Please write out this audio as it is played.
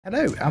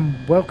Hello and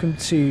welcome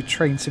to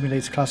Train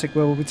Simulator Classic,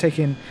 where we'll be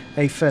taking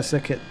a first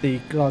look at the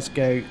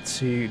Glasgow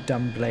to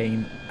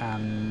Dublane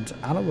and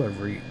Alloa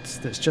route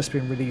that's just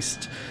been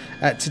released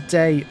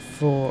today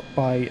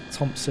by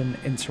Thompson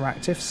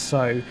Interactive.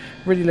 So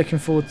really looking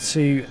forward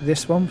to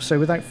this one. So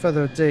without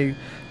further ado,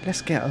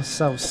 let's get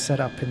ourselves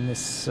set up in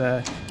this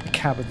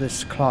cab of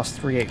this Class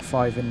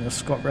 385 in the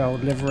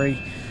ScotRail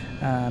livery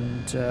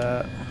and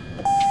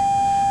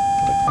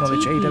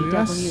acknowledge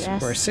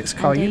AWS. We're a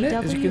 6-car unit,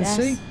 as you can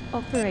see.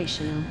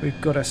 Operational.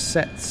 We've got to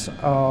set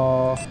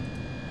our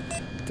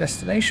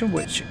destination,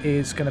 which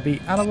is going to be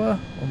Alloa,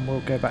 and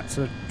we'll go back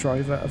to the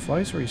driver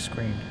advisory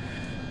screen.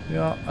 We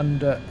are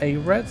under a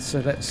red,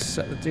 so let's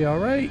set the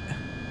DRA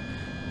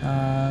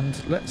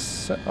and let's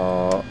set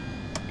our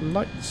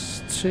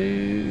lights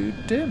to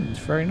dimmed.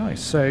 Very nice.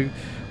 So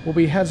we'll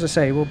be, as I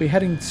say, we'll be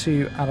heading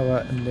to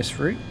Alloa in this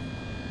route.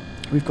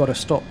 We've got to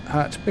stop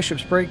at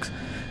Bishopsbriggs,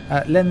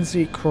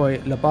 Lenzie, Croy,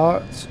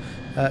 Labart,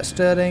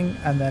 Stirling,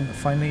 and then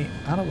finally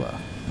Alloa.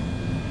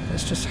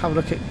 Let's just have a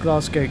look at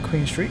Glasgow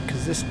Queen Street,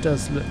 because this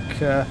does look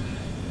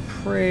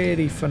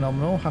pretty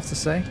phenomenal, I have to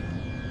say.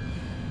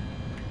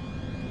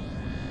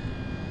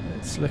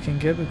 It's looking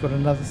good. We've got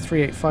another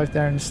 385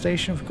 there in the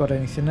station. If we've got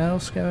anything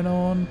else going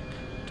on,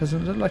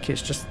 doesn't look like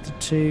it's just the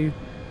two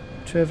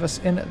of us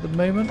in at the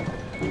moment.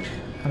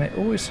 And it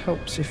always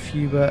helps if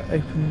you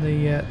open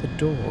the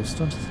doors,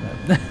 doesn't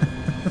it?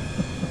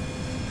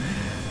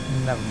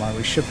 Never mind,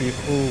 we should be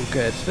all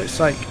good. Looks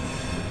like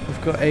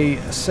we've got a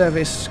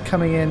service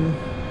coming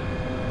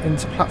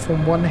into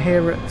platform 1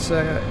 here at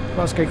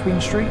Glasgow Queen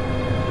Street.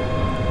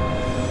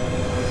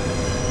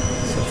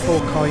 It's a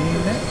 4-car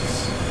unit,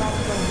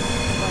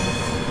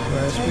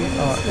 whereas we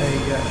are a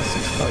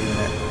 6-car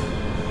unit.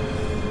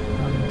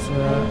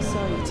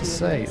 And to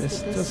say,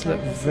 this does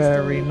look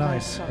very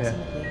nice here.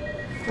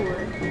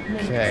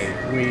 Okay,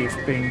 we've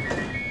been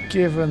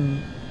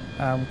given.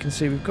 We can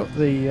see we've got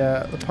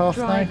the path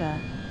now.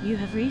 You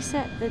have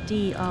reset the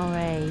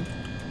DRA.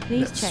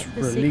 Please check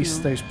the signal. Release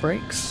those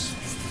brakes,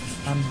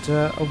 and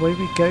away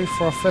we go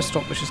for our first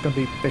stop, which is going to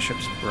be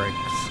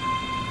Bishopsbriggs.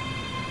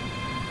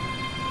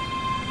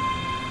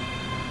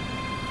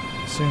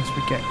 As soon as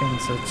we get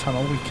into the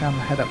tunnel, we can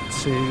head up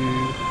to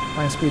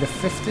land speed of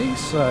 50,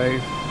 so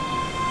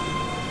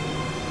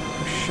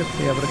we should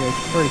be able to go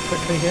very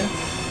quickly here.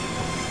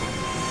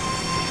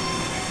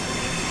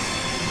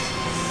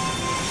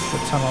 Just the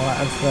tunnel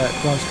out of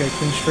Glasgow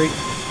Queen Street.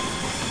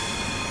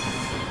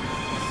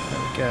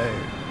 Go.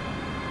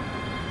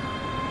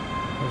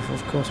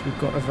 Of course, we've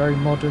got a very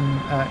modern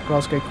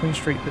Glasgow Queen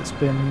Street that's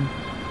been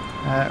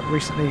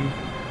recently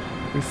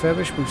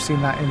refurbished. We've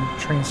seen that in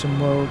Train Sim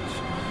World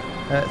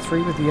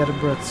 3 with the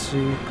Edinburgh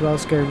to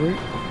Glasgow route.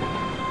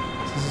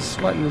 This is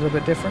slightly a little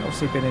bit different,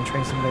 obviously been in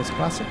Train Simulator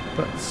Classic,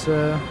 but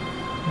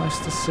nice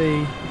to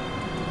see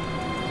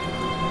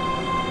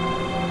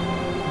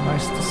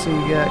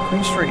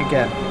Queen Street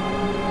again.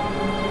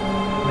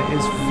 And it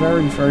is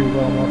very, very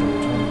well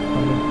modelled.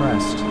 I'm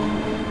impressed.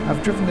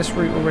 I've driven this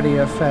route already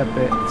a fair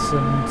bit,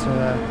 and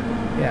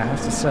yeah, I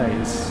have to say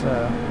it's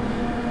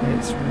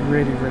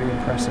really, really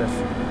impressive,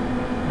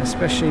 and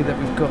especially that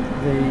we've got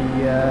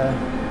the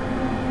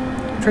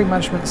train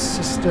management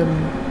system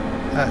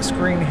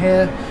screen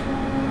here.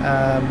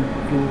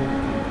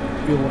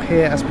 You'll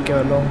hear as we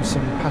go along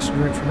some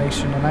passenger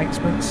information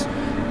announcements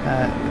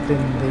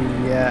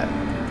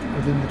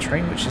within the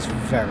train, which is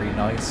very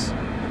nice,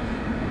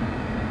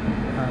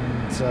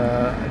 and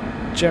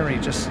generally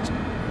just.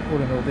 All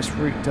in all, this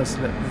route does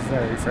look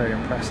very, very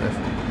impressive.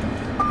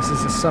 This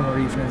is a summer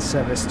evening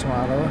service to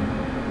Alloa.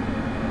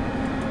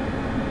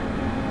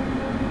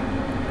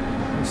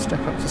 We'll step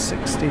up to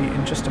 60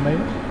 in just a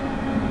moment.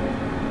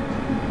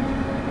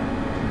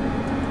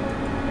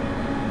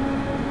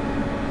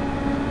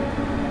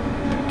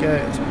 There we go,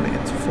 let's put it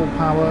into full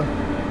power.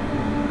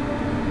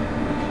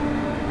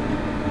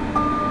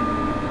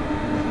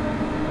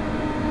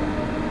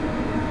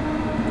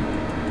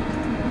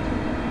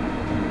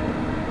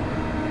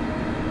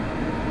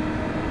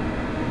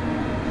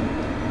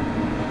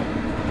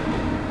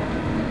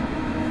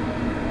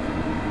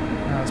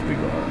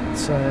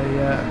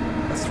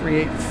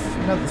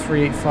 Another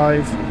 385.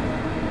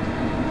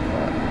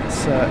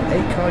 It's a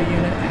 8-car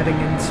unit heading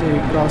into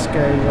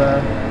Glasgow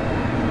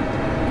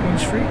Queen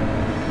Street.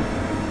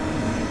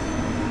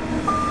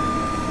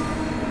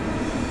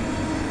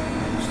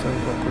 Still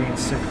got green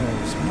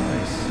signals,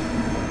 nice.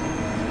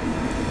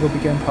 We'll be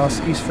going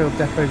past Eastfield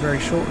Depot very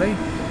shortly.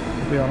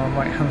 We'll be on our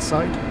right hand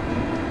side.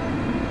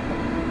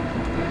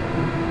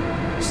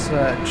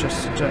 Let's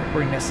just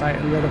bring this out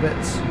a little bit.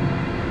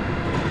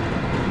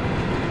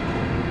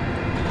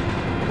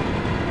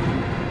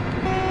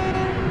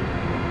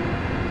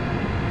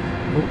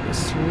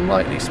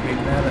 Slightly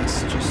speeding there,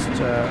 let's just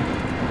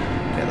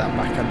get that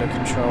back under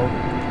control.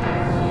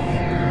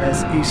 And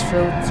there's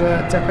Eastfield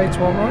Depot to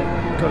our right,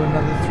 got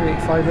another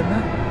 385 in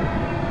there.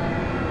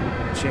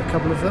 Actually a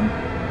couple of them,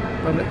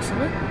 by the looks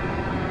of it.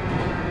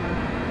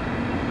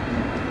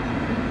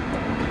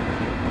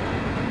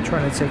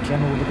 Trying to take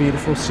in all the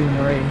beautiful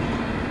scenery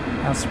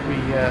as we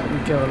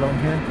go along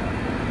here.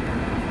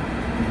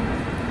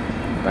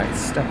 About to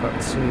step up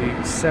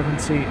to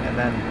 70 and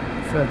then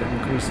further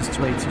increases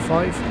to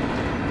 85.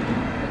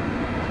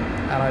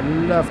 And I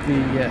love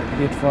the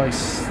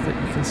advice that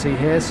you can see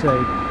here.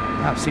 So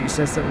absolutely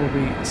says that we'll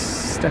be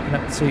stepping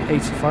up to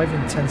 85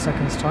 in 10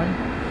 seconds time.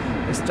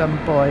 It's done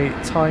by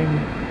time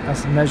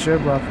as a measure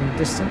rather than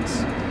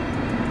distance,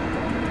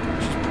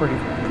 which is pretty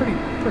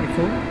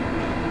cool.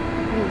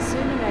 We'll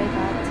soon arrive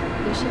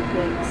at Bishop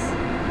Briggs.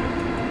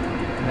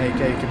 And there you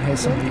go, you can hear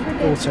some of the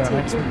auto announcements. Don't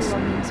forget to take your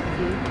belongings with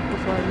you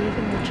before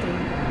leaving the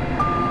train.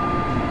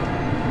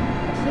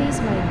 Please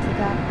mind the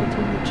gap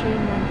between the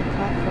train and the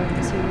platform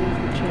as you leave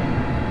the train.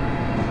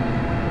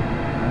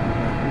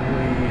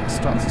 We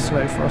start to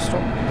slow for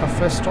our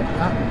first stop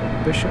at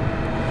Bishop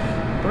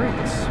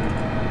Briggs.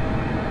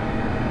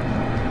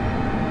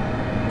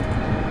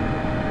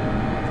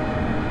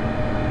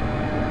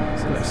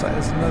 So it looks like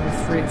there's another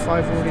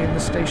 385 already in the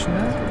station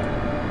there.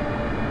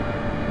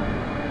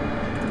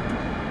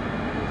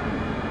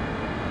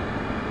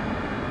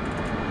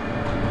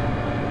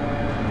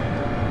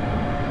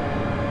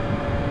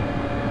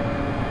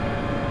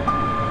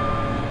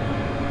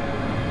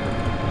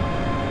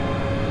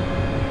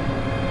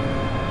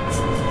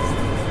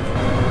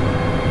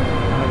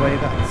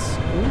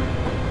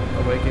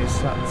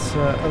 That's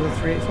other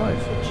 385.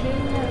 The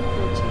train now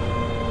approaching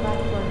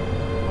platform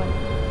 1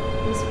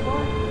 is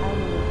for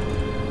Alloa.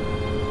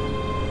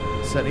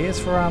 Certainly is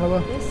for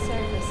Alloa. This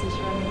service is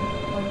running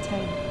on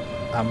time.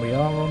 And we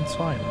are on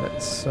time.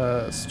 Let's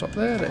stop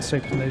there. Let's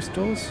open those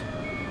doors.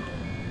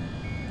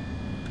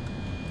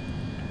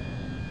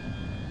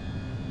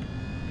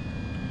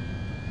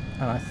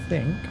 And I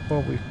think,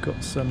 well, we've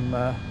got some...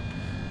 no,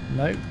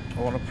 I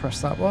want to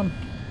press that one.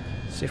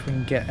 See if we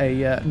can get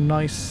a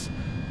nice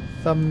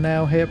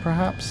thumbnail here,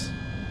 perhaps.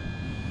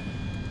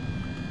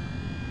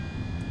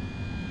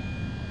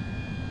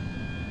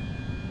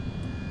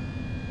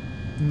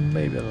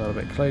 Maybe a little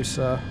bit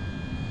closer.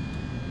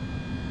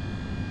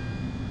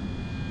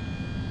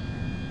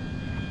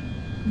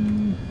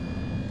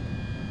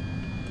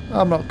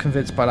 I'm not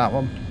convinced by that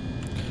one.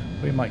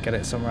 We might get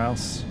it somewhere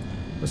else.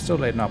 We're still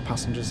loading our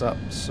passengers up,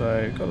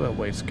 so got a little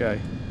way to go.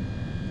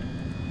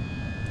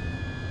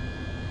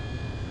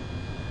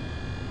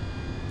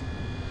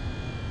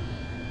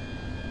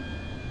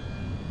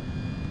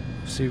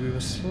 See, we were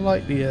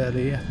slightly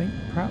early, I think,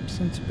 perhaps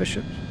into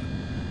Bishop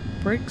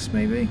Briggs,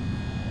 maybe?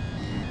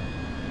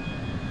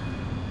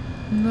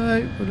 No,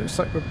 it looks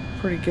like we're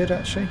pretty good,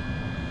 actually.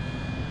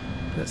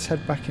 Let's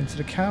head back into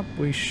the cab.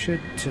 We should...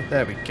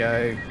 there we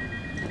go.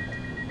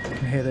 You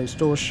can hear those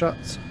doors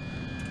shut.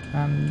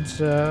 And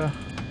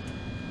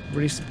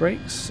release the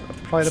brakes,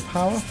 apply the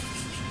power.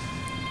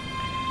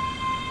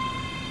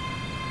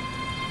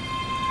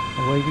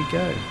 Away we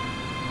go.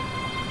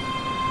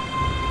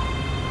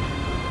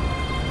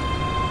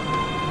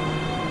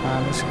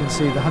 And as you can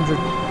see, the 100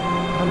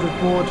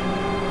 board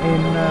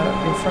in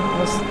front of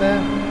us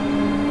there.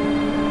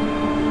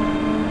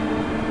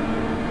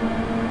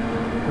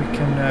 We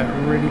can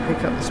really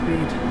pick up the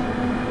speed.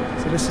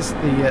 So this is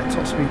the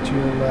top speed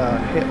you'll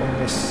hit on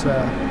this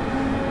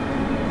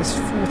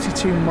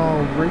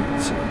 42-mile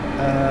route.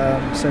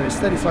 So it's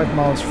 35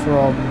 miles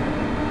from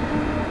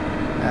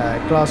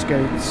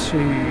Glasgow to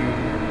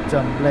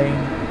Dublane,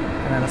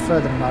 and then a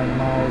further 9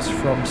 miles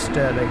from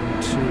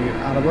Stirling to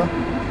Alloa.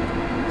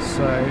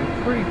 So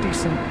pretty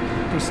decent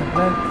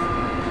length,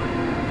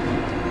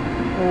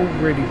 all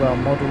really well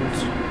modelled,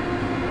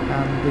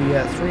 and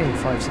the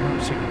 385 is an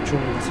absolute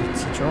joy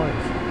to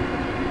drive.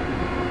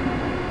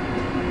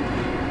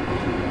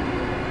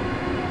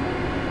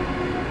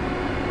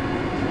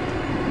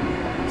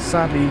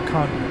 Sadly, you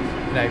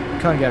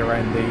can't get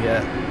around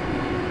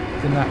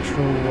the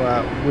natural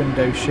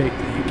window shape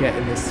that you get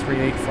in this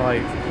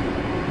 385.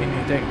 I mean,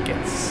 you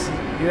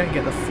don't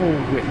get the full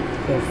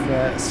width of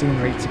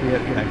scenery to be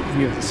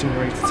view of the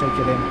scenery to take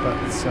it in, but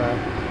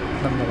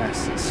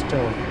nonetheless it's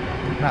still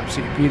an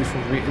absolutely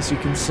beautiful route, as you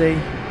can see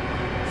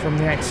from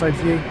the outside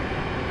view.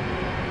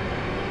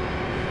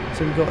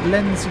 So we've got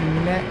Lenzie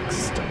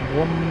next,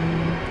 1.3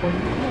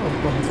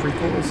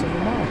 of a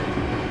mile.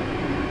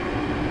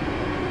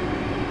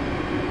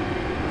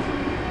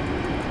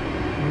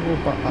 We're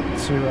all but up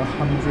to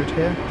 100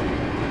 here.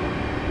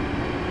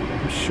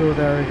 I'm sure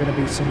there are going to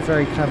be some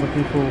very clever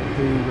people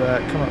who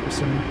come up with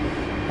some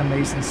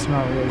amazing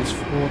scenarios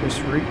for this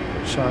route,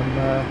 which I'm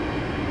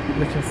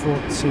looking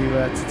forward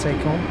to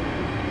take on.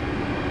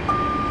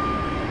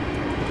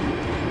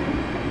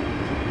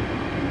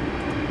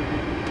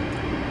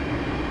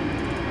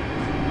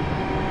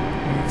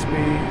 We need to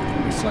be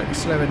slightly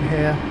slow in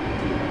here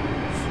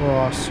for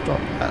our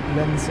stop at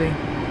Lenzie.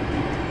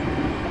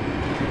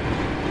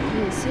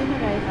 We'll soon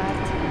arrive at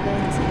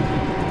Lenzie.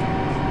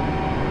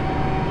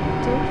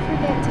 Don't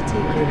forget to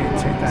take your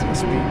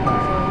belongings with you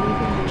before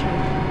leaving the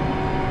train.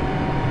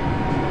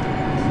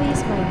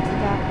 Please mind the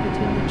gap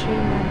between the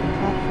train and the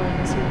platform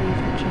as you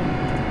leave the train.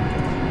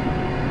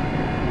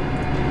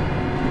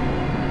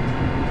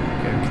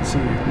 Okay, we can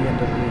see the end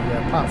of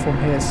the platform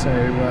here, so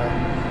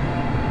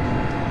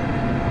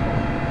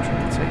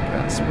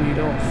speed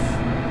off.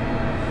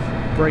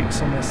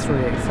 Brakes on this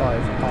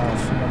 385 are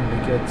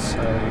phenomenally good,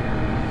 so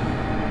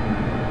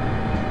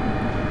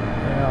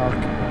they are,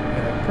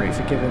 you know, pretty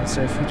forgiving.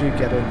 So if you do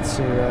get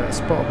into a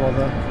spot of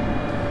bother,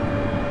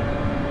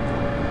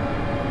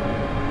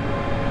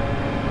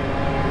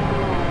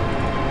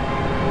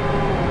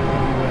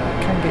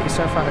 you can get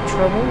yourself out of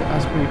trouble.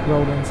 As we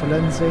roll into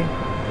Lindsay,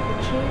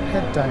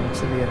 head down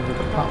to the end of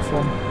the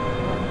platform.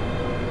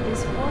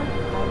 Is for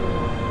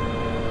Alloa.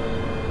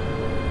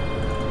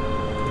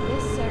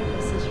 This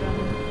service is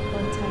running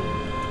on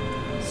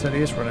time.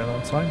 Certainly is running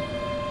on time.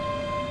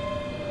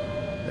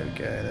 There we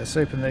go. Let's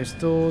open those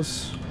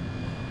doors,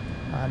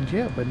 and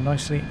yeah, we're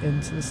nicely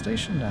into the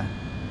station now.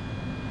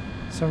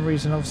 For some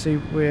reason, obviously,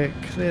 we're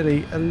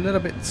clearly a little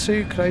bit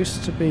too close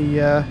to be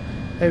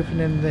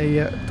opening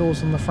the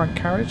doors on the front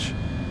carriage.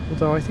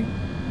 Although I think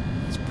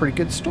it's a pretty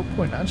good stop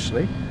point,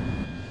 actually.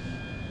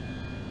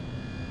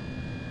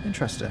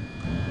 Interesting.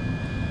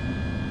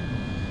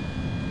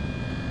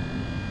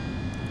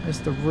 There's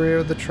the rear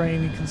of the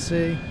train, you can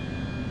see.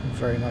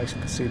 Very nice. You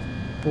can see the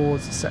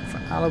boards are set for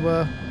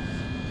Alloa.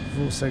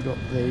 You've also got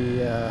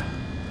the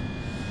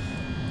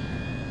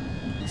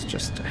let's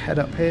just head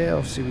up here.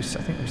 Obviously,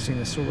 I think we've seen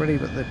this already,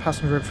 but the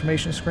passenger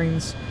information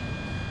screens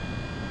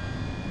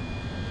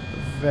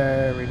are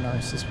very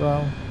nice as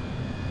well.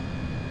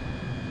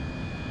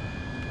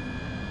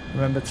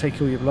 Remember, take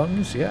all your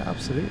belongings. Yeah,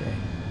 absolutely.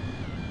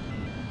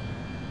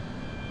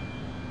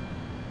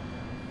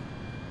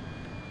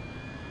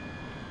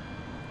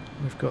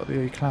 We've got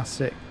the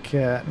classic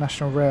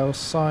National Rail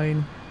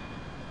sign.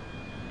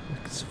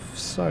 It's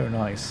so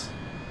nice,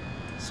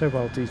 so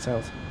well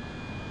detailed.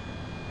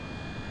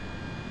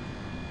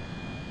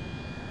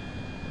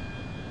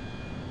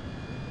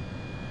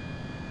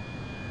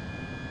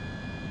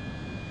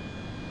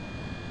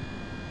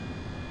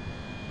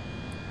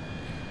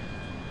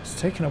 It's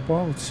taken a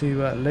while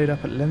to load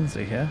up at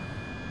Lindsay here.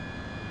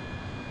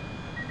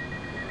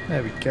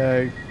 There we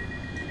go.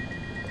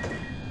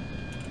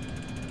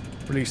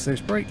 Release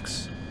those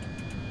brakes.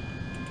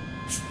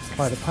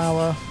 Apply the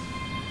power.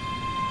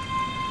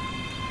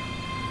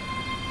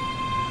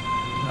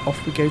 And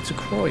off we go to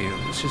Croy,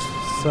 which is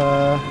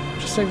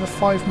just over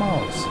 5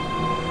 miles.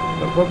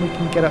 But when we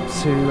can get up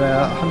to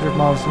 100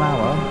 miles an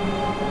hour,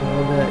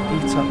 we'll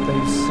eat up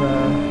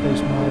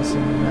those miles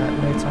in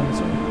no time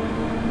at all.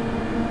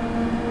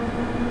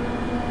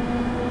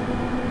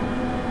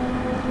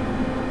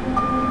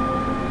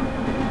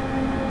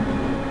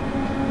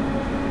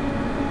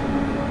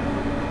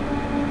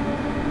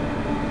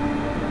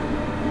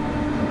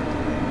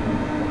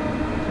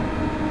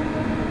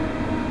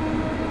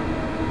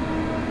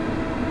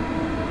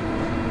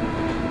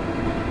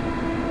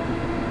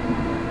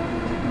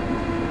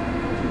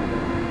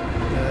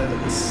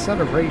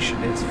 Acceleration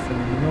is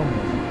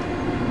phenomenal.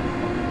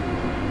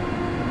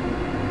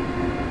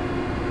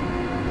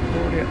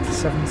 Already up to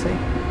 70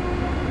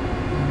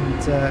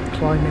 and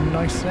climbing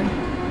nicely.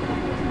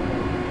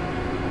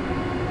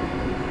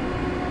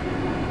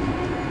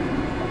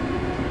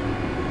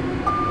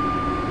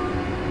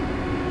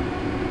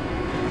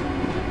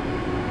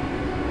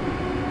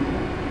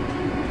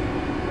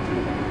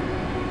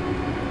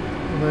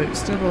 Although it's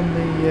still on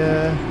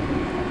the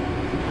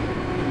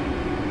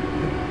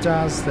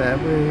DAS there,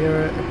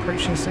 we're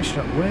approaching the station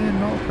stop. We're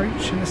not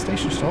approaching the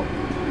station stop.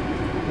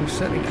 We've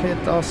certainly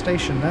cleared our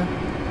station there.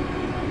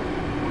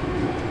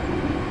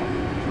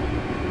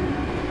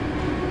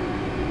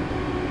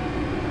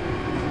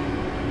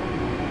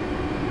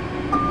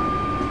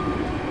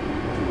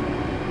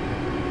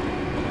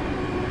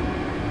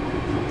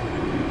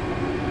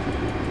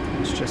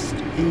 Let's just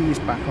ease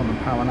back on the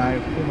power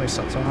now, almost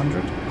up to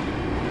 100.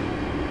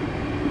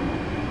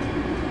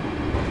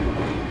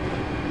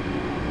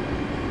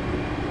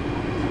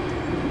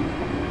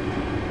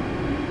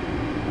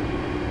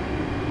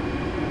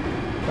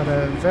 Had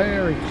a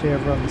very clear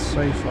run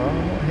so far.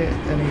 I've not hit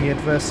any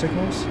adverse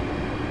signals.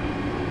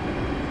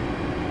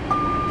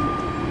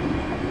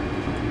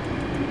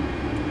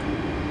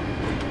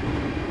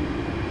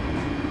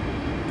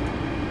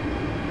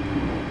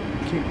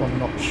 Keep on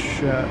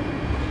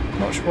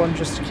notch 1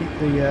 just to keep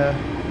the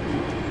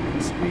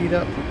speed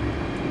up.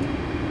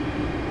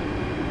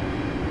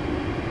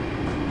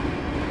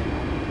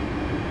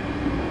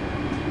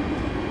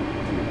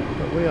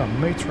 But we are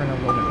motoring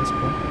along at this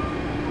point.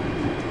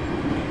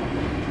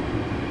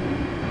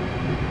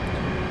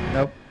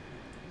 Nope.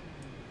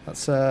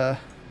 That's a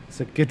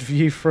good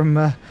view from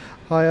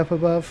high up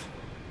above.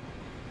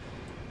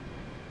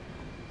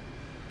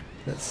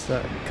 Let's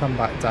come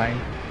back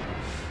down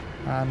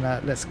and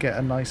let's get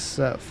a nice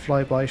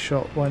flyby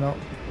shot. Why not?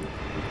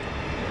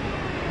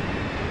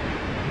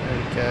 There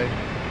we go.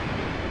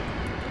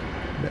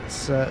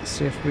 Let's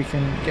see if we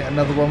can get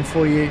another one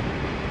for you.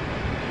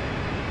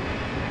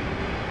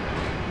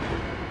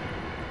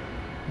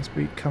 As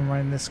we come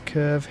around this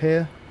curve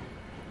here.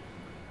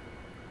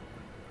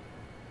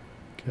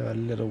 Go a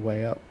little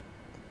way up.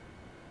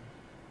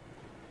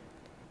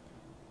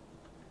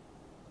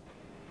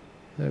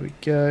 There we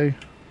go.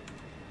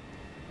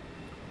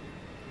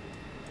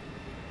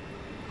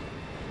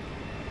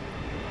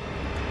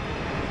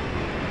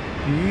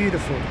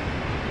 Beautiful.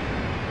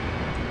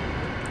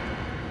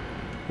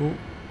 Ooh.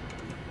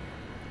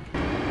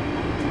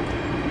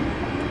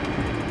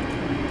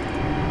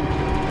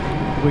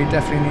 We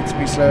definitely need to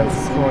be slower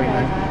for Croy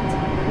now.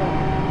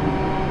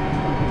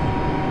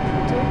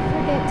 Don't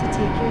forget to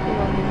take your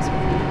belongings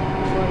with you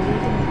before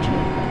leaving the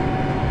train.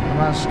 I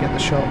managed to get the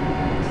shot.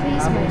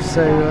 Please And mind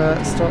also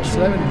that start the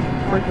slowing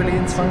train quickly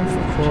in time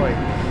for Croy.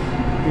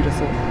 Who'd have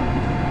thought that?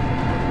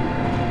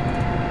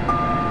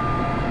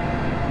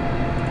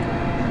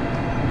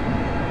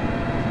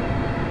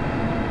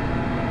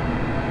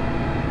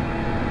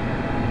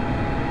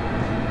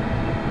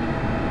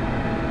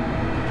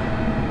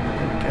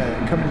 Okay,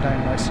 coming down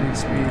nicely in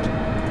speed.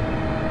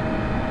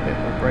 Bit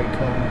more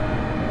brake on.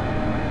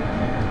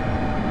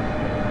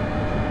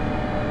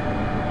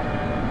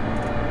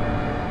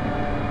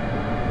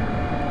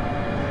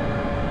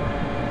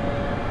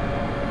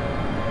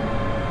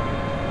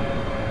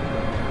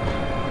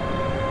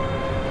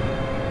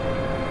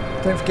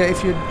 Don't forget,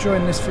 if you're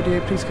enjoying this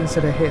video, please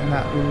consider hitting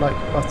that like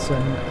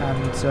button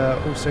and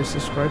also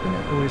subscribing.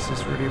 It always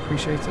is really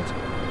appreciated.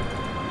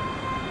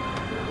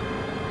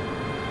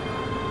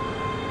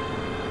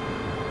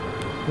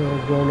 We'll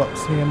roll up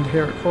to the end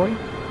here at Croy.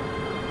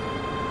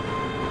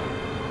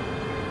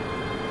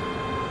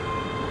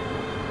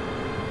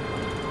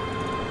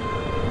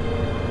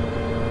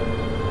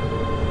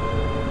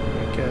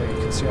 There we go,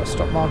 you can see our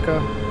stop marker.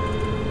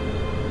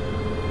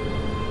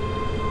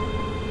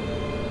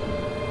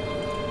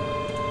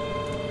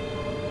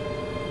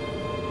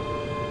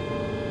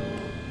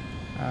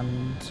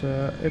 And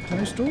open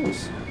those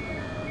doors.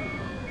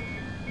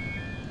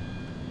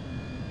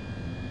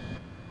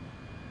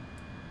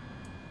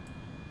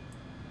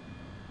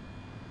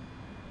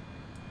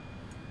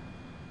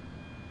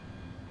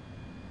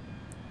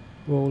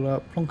 We'll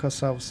plonk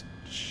ourselves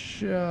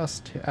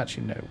just here.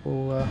 Actually, no,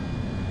 we'll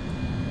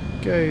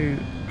go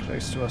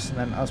close to us, and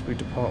then as we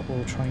depart,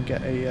 we'll try and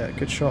get a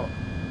good shot.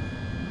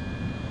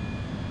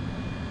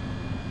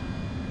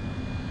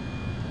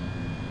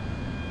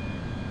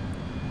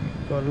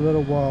 Got a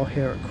little while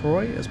here at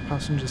Croy as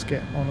passengers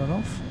get on and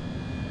off.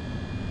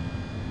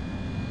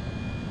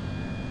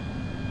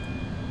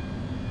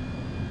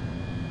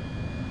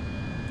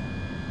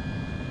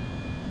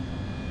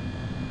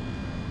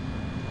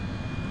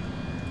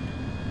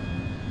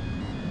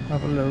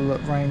 Have a little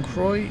look round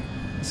Croy.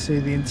 See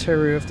the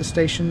interior of the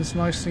station's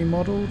nicely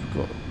modelled.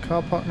 Got the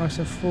car park nice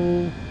and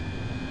full.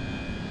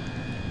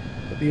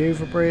 Got the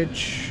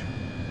overbridge.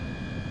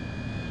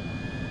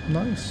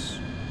 Nice.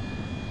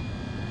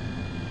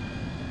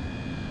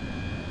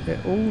 It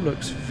all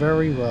looks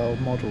very well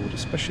modelled,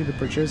 especially the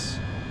bridges.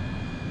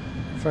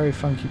 Very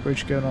funky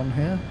bridge going on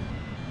here.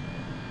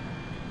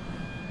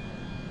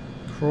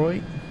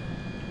 Croy.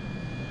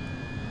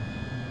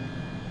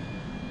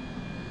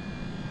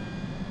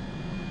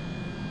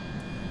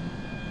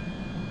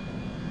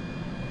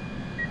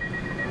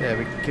 There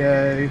we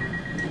go.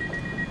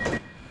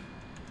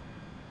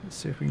 Let's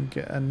see if we can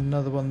get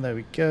another one. There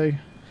we go.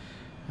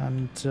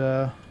 And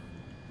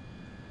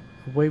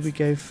away we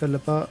go for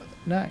Labat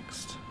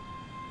next.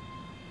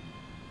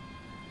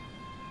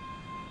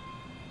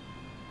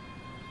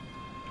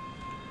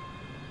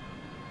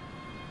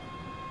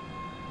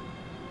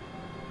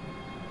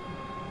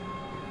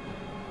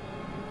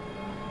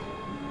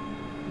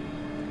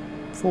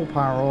 Full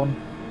power on.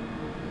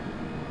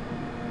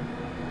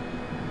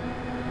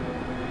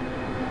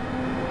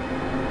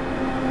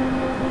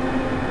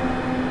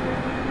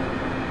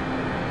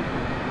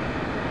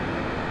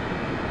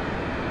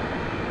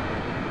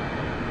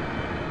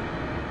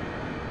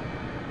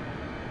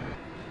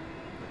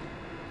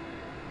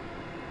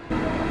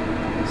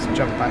 Let's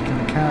jump back in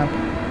the cab.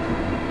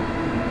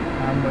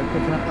 And we're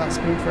picking up that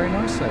speed very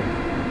nicely.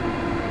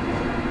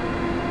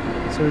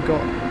 So we've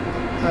got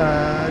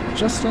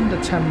just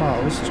under 10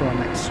 miles to our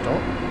next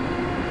stop,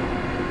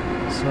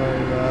 so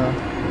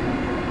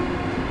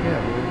yeah,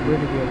 we'll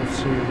really be able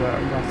to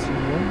rattle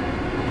along.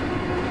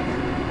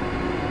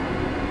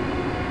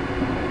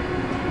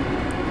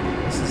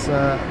 This is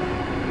a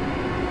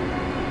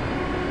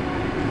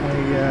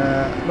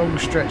long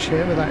stretch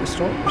here without a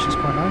stop, which is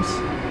quite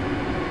nice.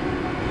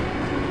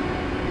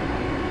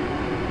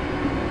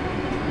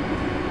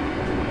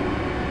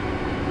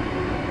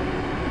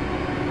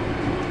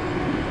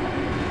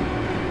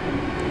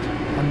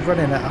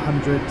 Running at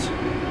 100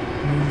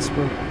 means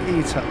we'll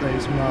eat up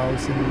those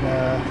miles in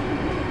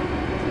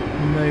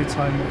no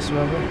time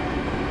whatsoever.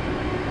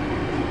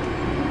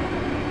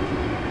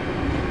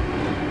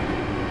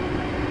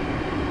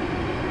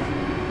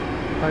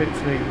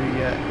 Hopefully we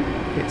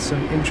hit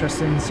some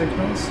interesting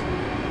signals.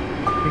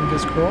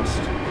 Fingers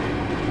crossed.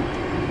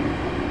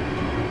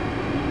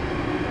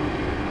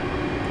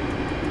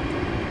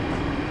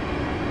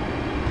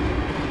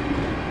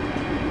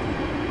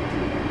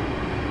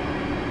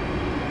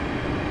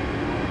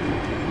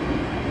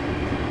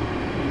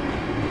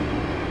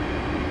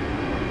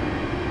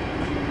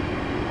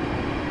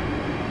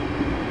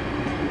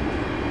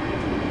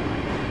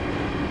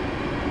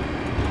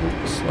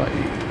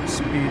 Slightly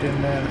speed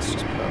in there, let's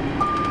just put up.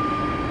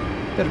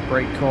 Bit of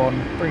brake on,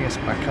 bring us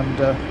back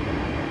under.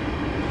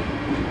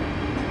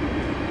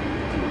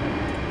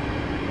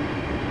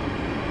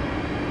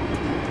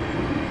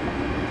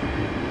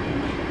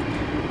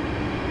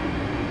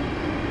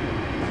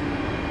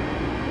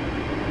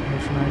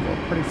 We've now got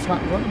a pretty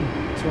flat run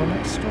to our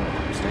next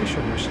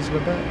station, which is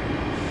Lebert.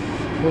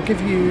 We'll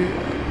give you,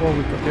 while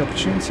we've got the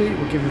opportunity,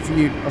 we'll give a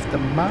view of the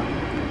map,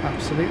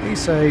 absolutely.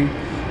 So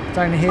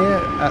down here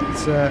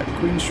at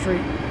Queen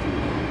Street,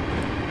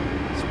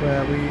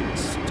 where we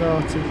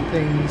started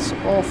things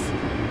off,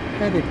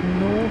 headed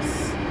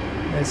north.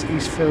 There's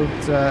Eastfield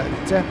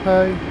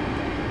Depot,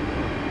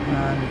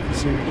 and you can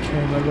see we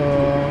came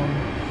along.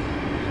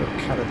 We've got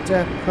Cala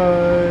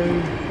Depot.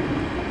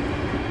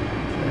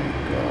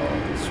 We've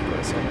got,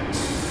 where's our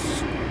next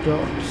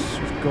stops?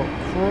 We've got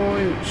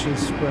Croy, which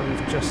is where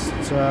we've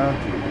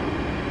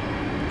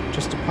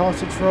just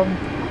departed from,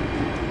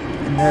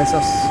 and there's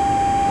us.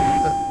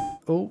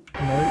 Oh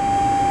no!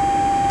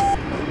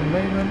 At the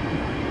moment.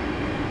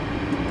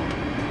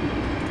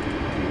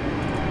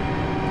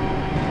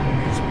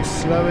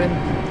 Slowing,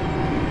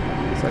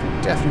 so I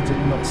definitely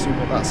did not see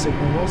what that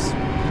signal was.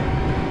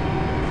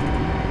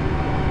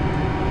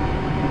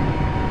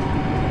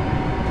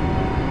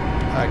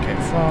 Okay,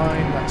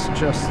 fine, that's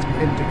just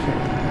indicating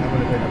there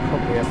would have been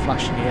probably a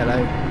flashing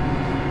yellow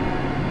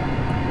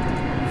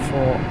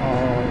for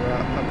our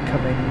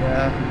upcoming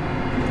there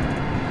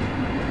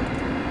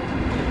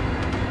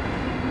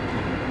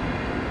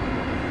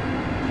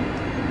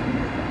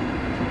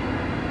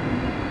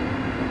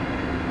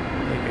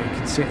you go, you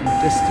can see it in the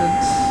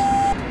distance.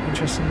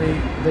 Interestingly,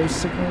 those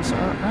signals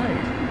are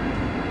out.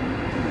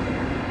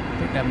 I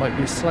think there might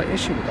be a slight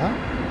issue with that.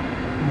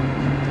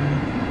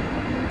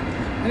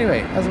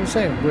 Anyway, as I was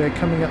saying, we're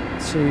coming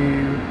off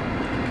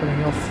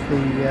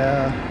the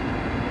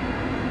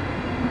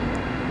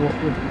what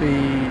would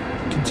be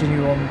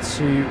continue on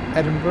to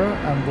Edinburgh,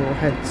 and we'll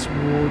head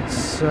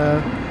towards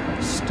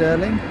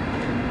Stirling,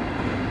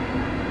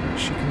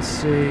 which you can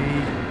see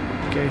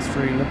go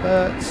through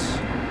Lebert,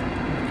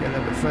 go a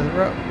little bit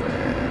further up.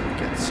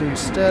 To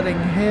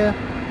Stirling here,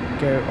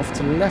 go off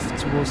to the left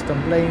towards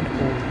Dublane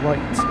or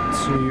right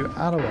to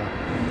Alloa.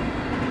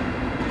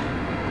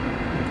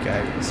 There we go,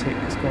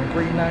 it's gone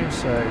green now,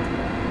 so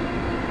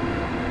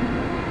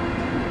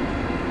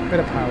a bit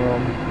of power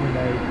on. We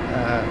know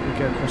we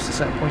go across the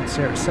set points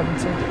here at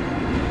 70.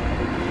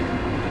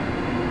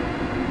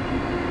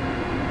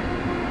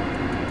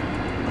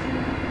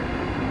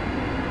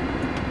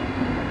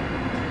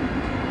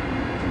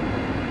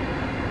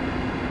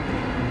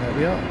 And there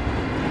we are.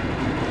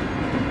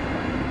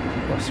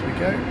 Across we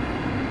go.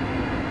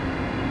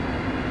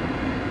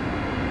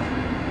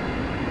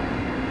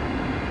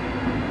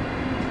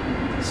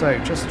 So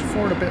just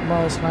 4.5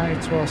 miles now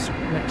to our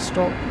next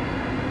stop.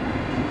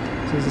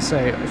 So as I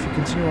say, if you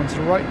continue on to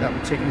the right, that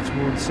will take you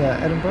towards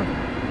Edinburgh.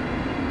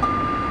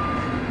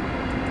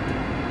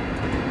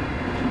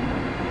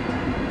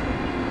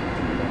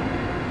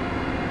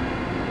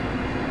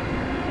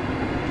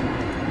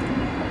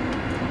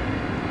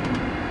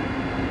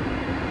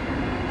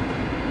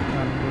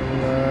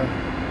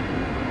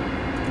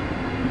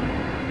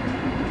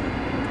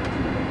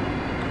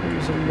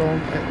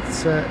 Along at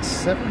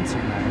 70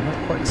 now, not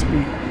quite the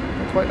speed,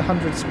 not quite the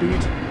 100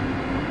 speed.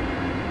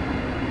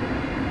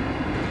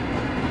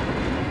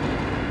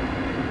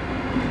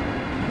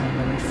 And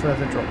then we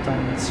further drop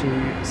down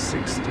to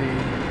 60,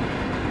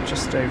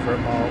 just over a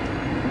mile.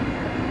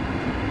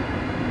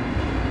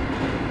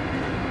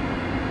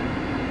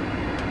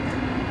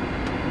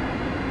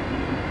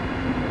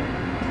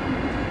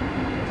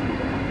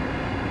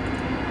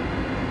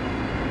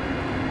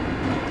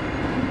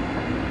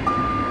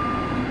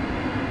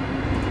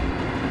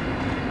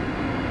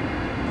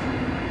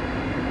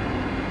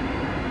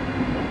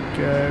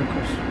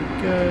 Across we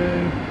go,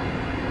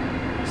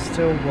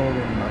 still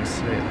rolling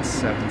nicely at the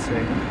 70.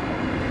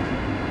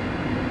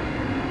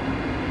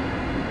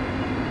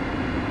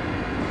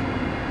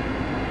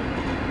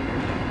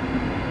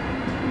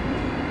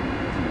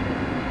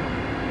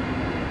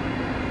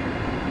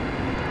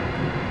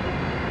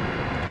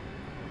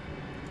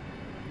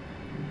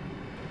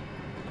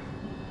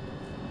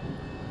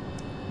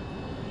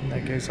 And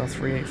there goes our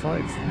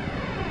 385.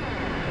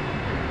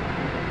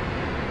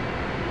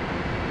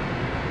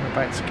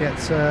 About to get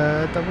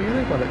double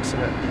yellow by the looks of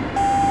it,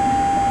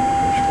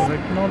 which will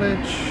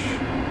acknowledge,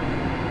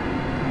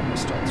 and we'll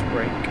start to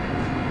brake.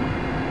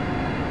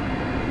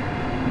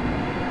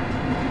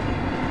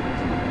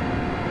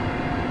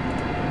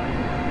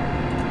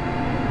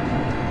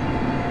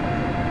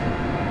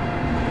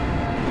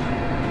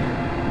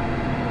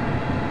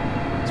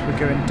 So we're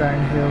going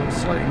downhill,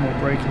 slightly more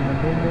braking than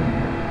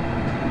normal.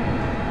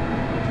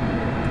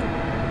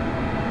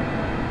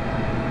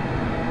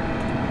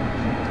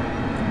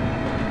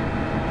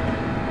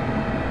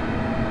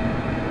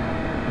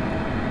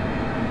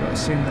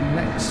 Assume the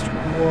next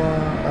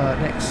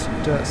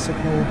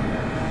signal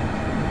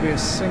will be a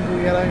single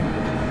yellow,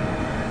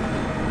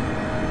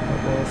 but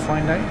we'll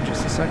find out in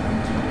just a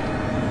second.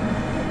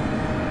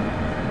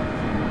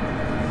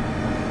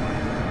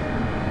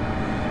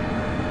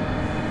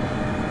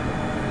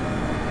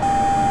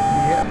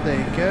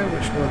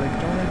 which we'll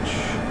acknowledge.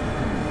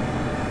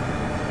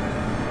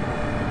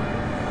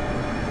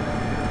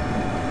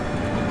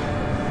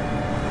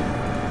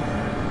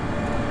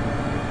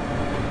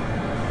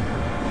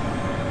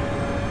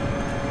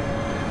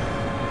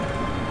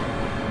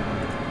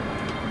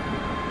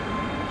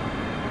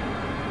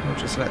 We'll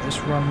just let this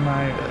run now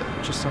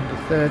at just under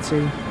 30.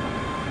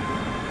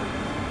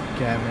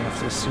 Again, we have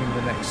to assume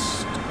the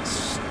next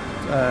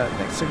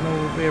signal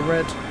will be a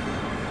red.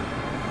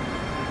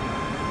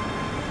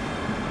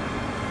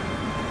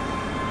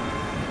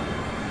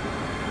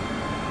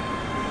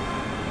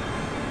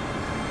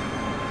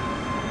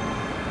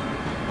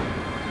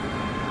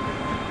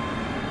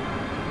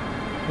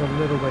 Got a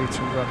little way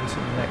to run to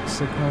the next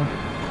signal,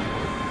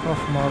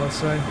 half a mile or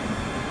so,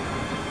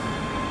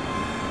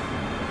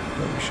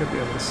 but we should be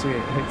able to see it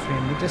hopefully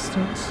in the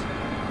distance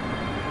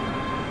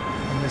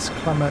on this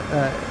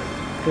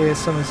clear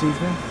summer's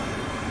evening.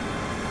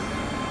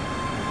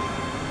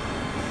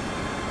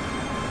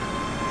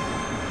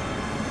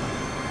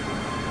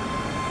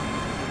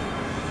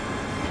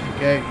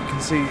 There you go, you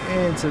can see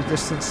into the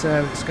distance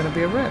there it's going to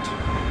be a red.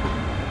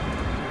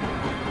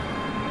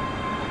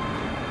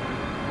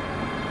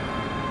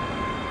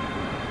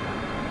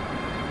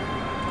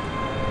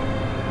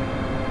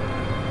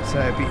 So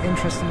it'd be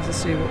interesting to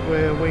see what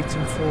we're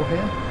waiting for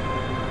here.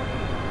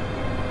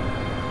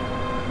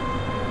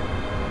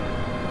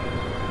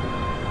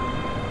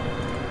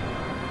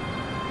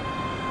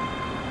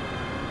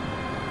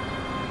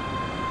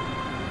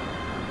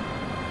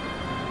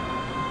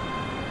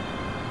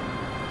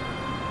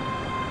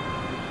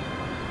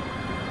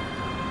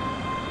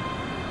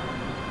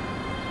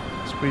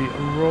 As we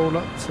roll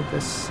up to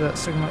this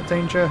signal of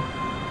danger,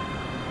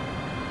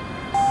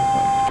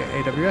 we'll get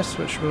AWS,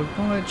 which we'll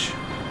acknowledge.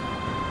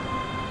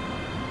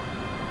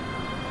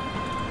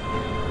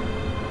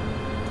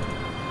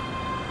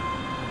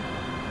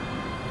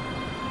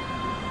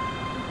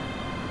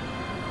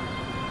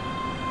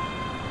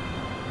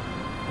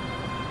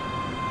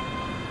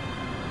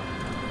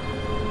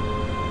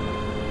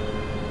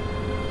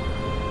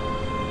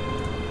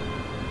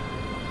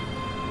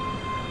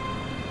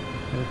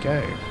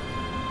 Go.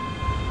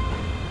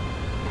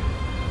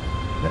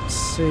 Let's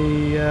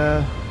see,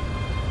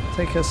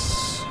 take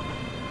us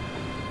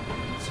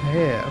to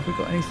here. Have we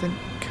got anything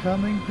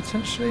coming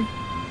potentially?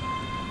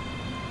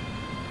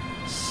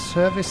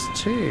 Service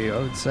 2, I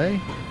would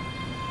say.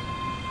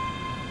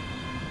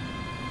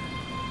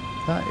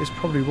 That is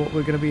probably what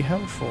we're going to be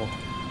held for.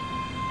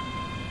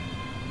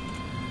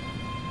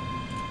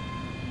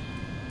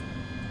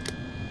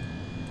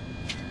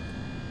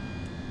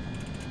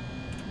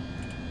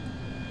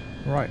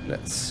 Right,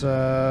 let's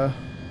tell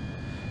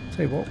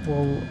you what,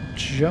 we'll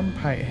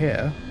jump out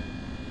here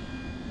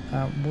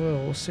and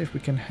we'll see if we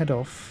can head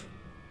off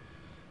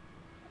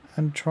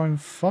and try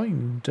and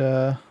find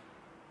there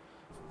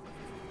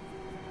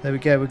we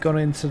go, we've gone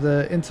into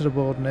the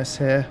wilderness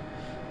here,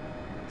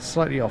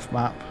 slightly off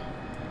map,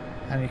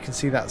 and you can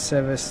see that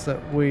service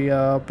that we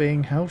are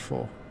being held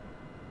for.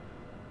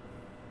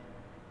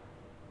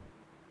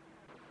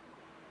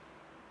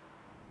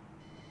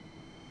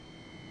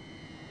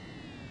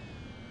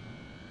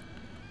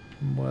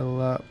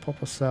 We'll pop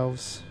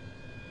ourselves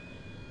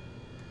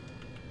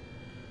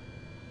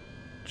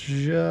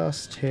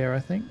just here, I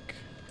think.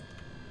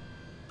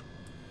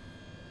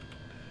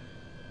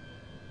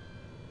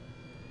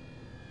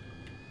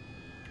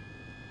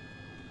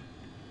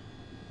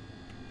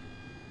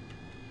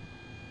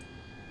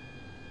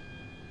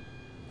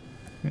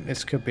 I think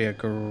this could be a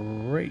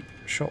great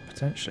shot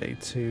potentially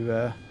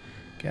to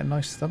get a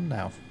nice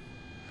thumbnail.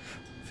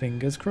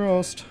 Fingers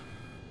crossed.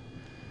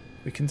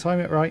 We can time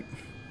it right.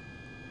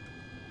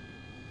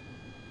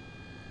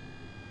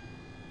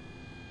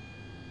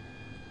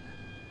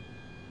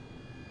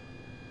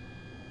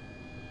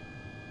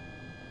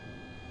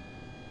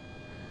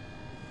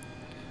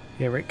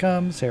 Here it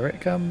comes, here it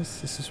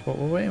comes. This is what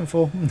we're waiting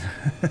for. Here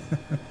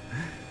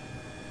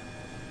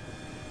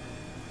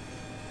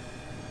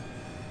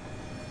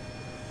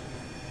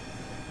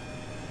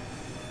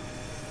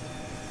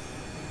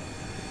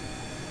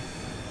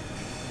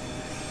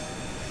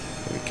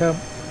we come.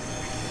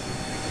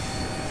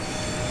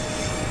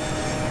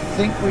 I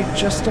think we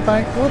just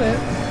about got it.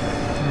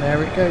 And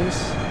there it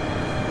goes.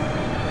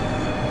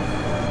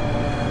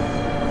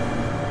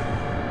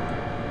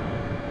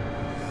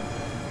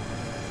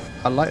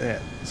 I like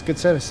that. It's good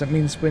service. That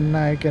means we're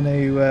now going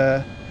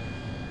to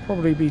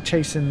probably be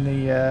chasing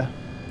the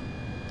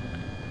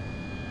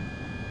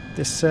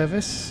this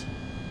service.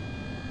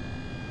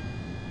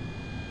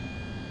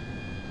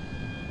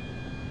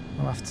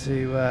 I'll have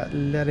to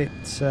let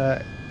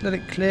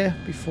it clear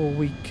before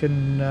we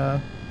can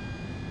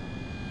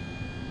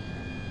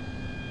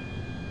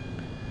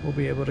we'll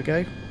be able to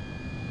go.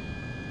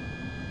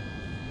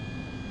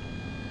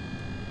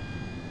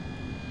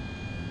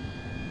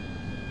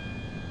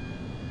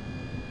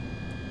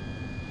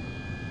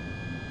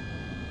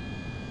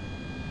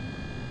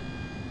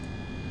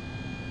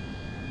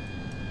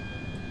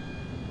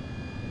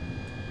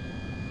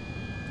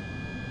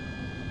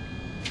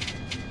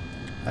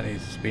 That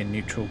needs to be in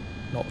neutral,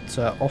 not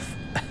off.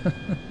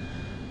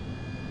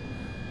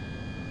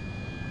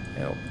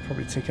 It'll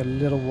probably take a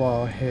little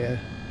while here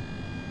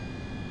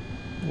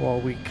while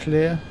we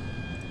clear.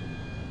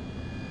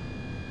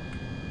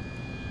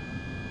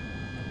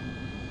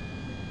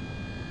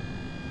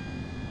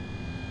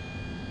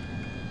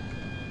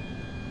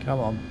 Come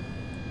on.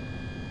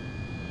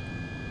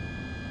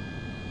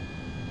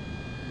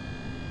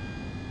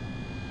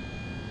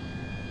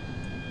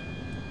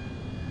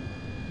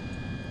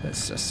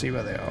 Let's just see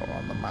where they are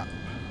on the map.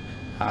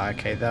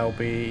 Okay, they'll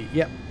be,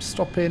 yep,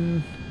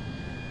 stopping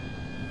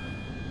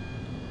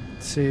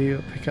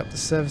to pick up the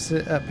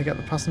services, pick up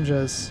the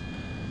passengers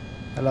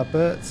at La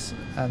Berthe,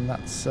 and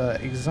that's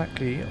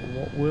exactly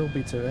what we'll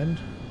be doing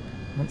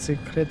once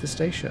they've cleared the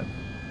station.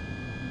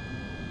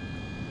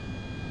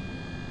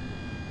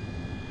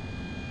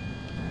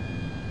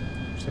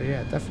 So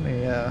yeah,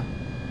 definitely a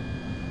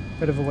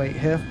bit of a wait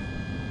here,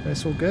 but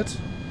it's all good.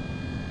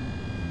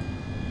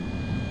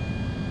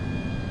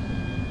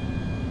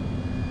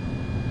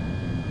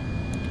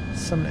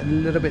 Something a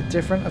little bit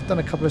different. I've done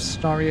a couple of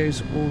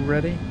scenarios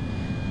already.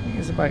 I think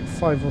there's about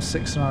 5 or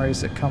 6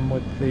 scenarios that come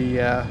with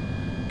the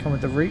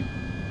route,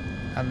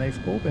 and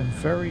they've all been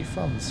very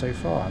fun so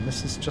far. And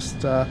this is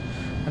just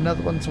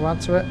another one to add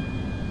to it.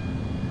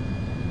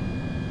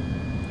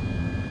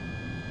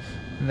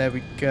 And there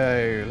we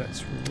go.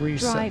 Let's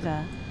reset.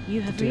 Driver,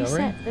 you have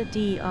reset the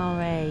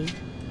DRA.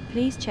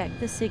 Please check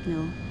the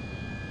signal.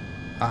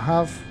 I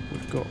have.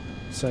 We've got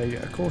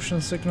a caution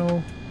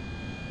signal.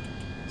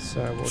 So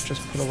we'll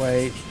just pull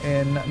away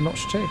in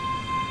notch 2.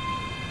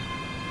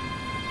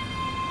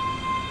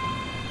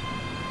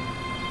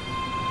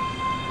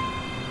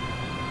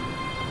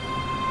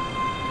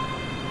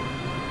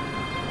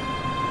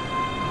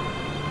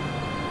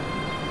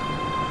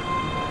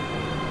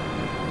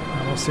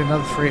 And we'll see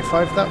another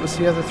 385. That was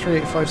the other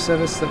 385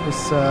 service that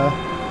was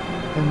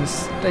in the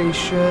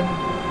station.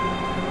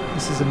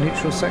 This is a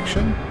neutral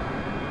section.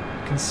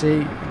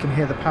 You can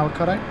hear the power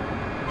cut out.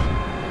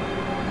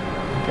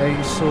 Okay,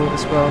 you saw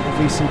as well the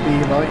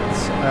VCB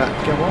lights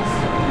go off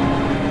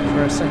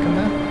for a second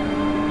there.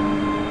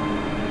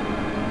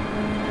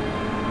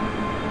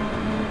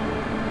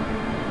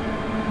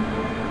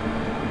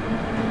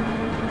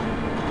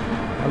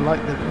 I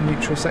like that the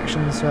neutral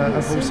sections have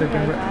also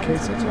been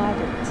replicated.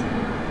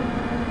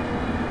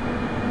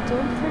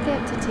 Don't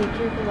forget to take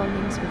your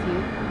belongings with you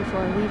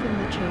before leaving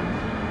the train.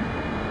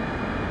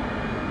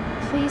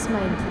 Please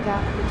mind the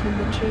gap between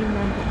the train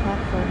and the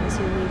platform as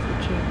you leave the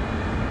train.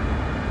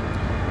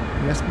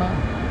 Yes, ma'am.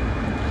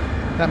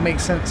 That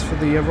makes sense for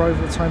the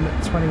arrival time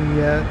at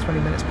 20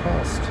 minutes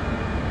past.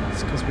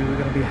 It's because we were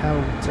going to be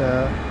held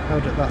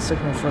at that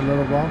signal for a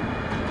little while.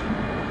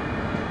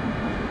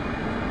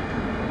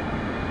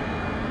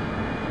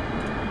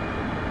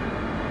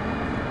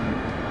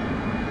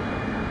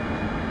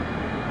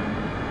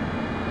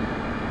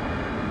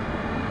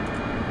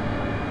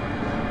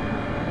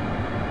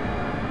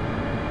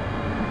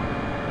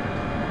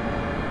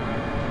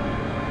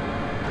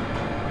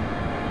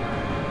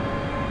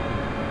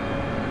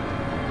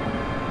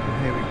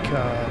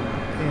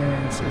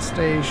 Into the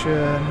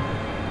station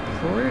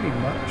pretty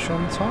much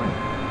on time.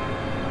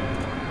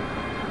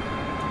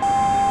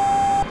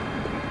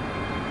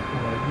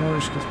 I'll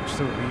acknowledge because we've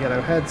still got the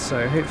yellow head,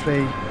 so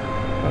hopefully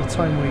by the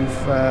time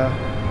we've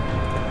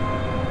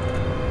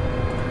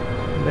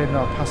loaded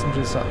our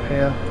passengers up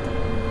here,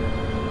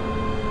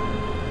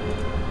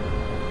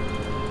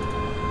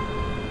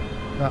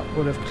 that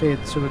would have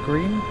cleared to a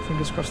green.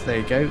 Fingers crossed. There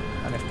you go.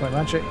 And if by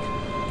magic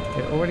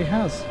it already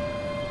has.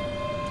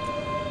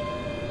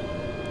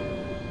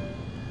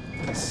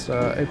 Let's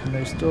open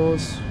those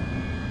doors.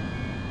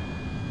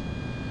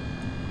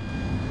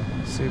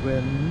 See,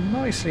 we're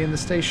nicely in the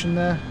station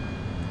there.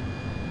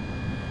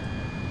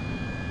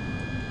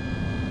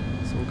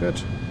 It's all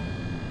good.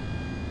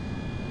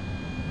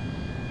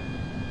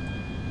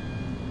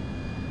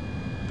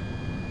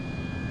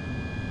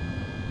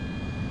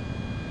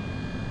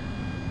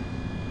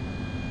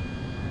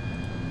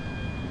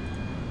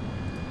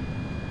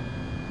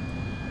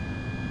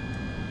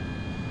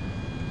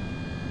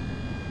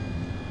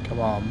 Come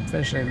on,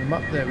 finishing them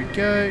up. There we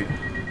go.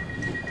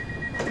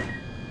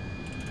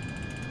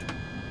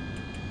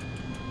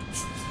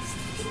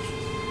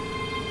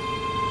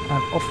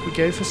 And off we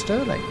go for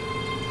Stirling.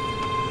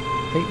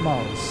 8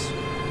 miles.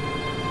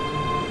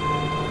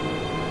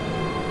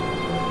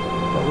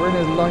 But we're in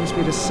a line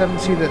speed of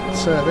 70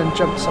 that then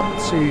jumps up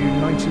to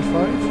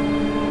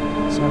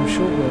 95. So I'm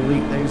sure we'll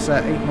eat those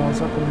 8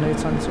 miles up in no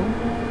time at all.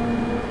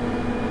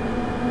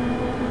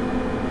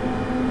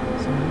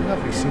 Some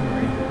lovely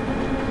scenery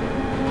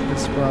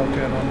as well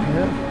going on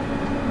here.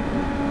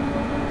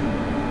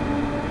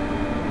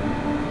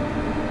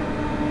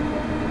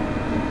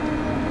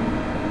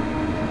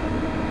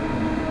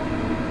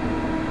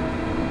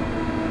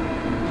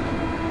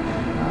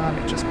 And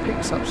it just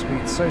picks up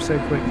speed so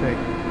quickly.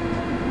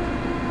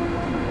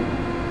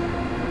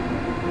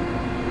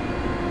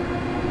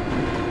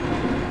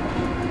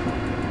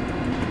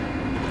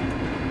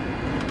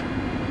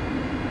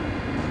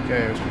 go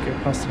as we go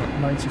past the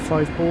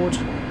 95 board.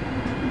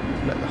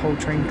 Let the whole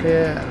train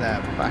clear, and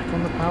then back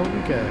on the power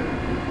we go.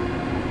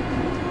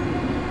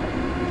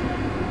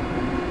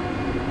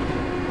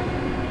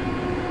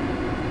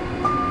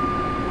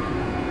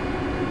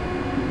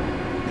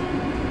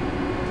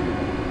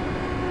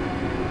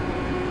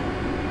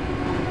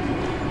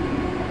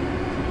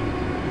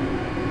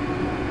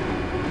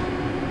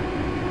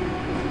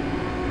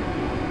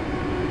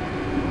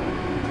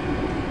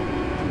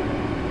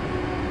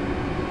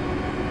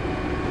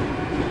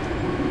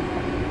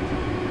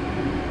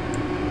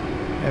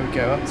 There we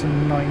go, up to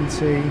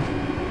 90,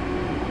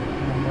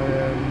 and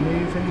we're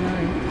moving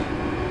now.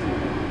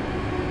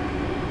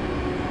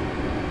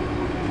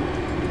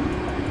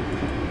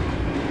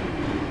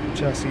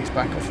 Just ease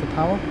back off the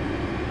power.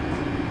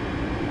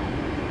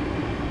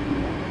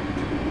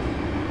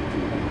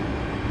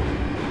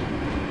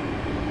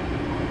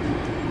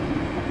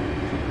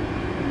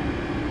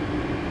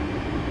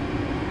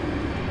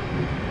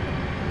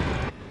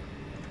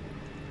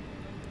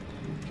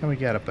 Can we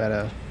get a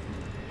better...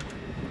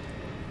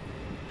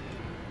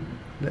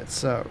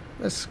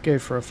 Let's go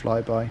for a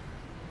flyby.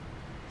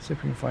 See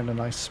if we can find a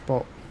nice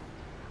spot.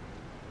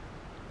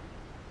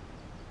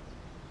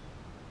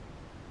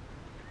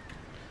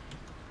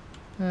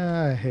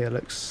 Here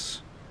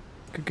looks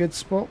like a good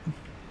spot.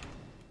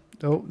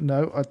 Oh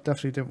no, I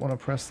definitely didn't want to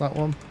press that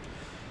one.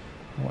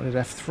 I wanted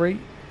F3.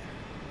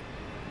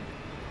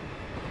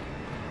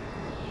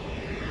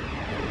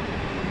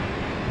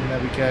 And there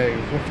we go,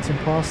 rocketing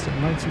past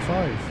at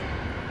 95.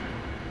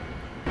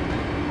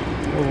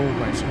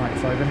 Almost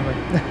 95 anyway.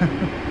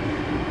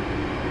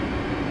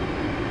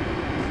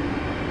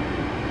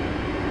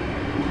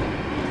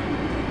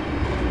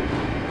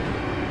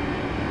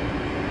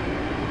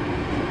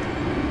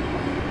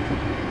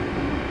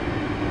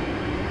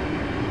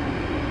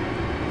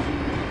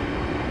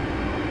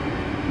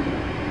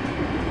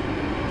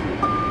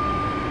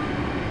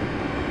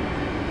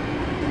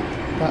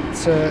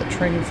 That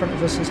train in front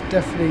of us is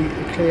definitely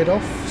cleared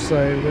off, so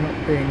we're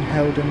not being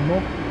held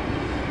anymore.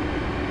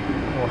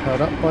 Or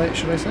held up by it,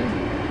 should I say.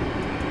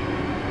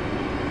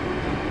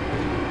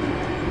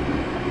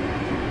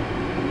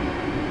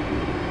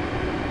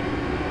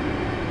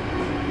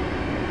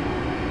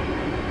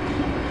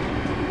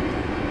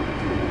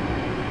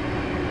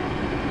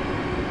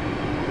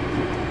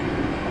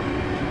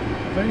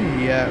 I've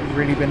only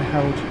really been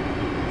held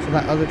for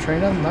that other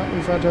train, and that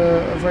we've had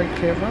a very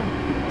clear run.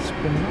 It's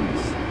been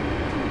nice.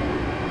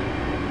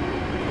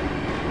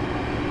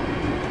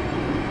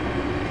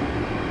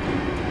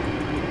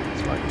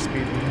 Speed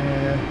in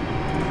here.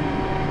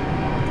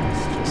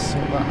 Let's just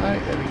sort that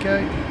out. There we go.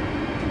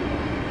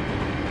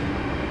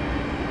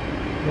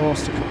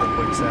 Lost a couple of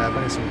points there,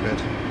 but it's all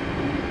good.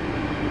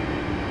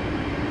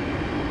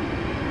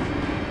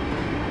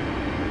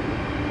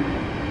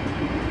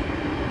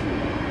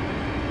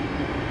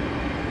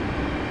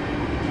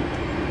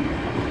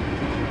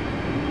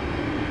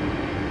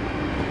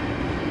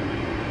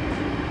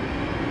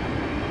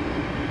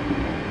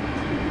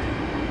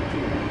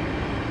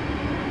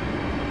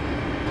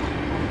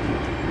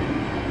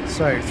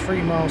 So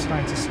 3 miles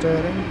down to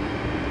Stirling.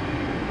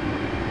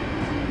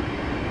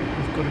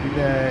 We've got to be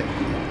there.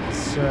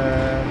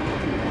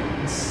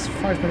 It's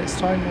 5 minutes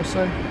time or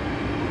so.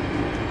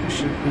 It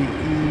should be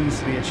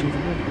easily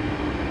achievable.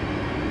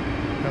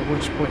 At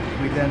which point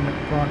we then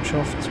branch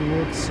off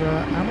towards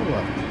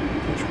Alloa,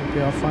 which will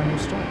be our final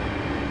stop.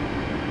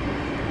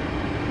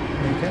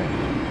 There you go.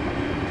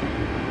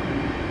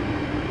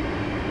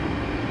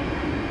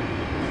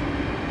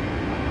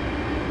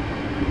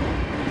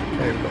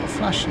 Okay, we've got a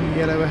flashing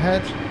yellow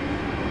ahead,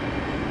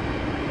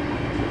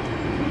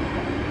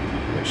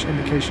 which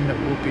indication that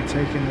we'll be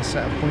taking the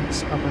set of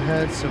points up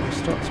ahead, so we'll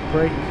start to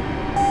brake.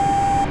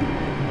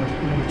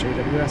 Remember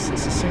JWS,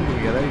 it's a single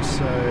yellow,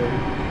 so a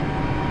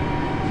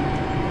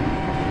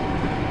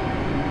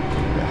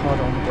bit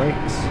harder on the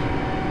brakes.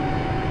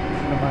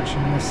 I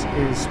imagine this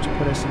is to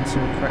put us into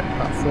the correct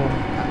platform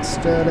at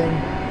Stirling.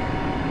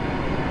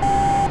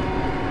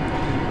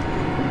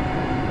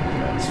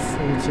 That's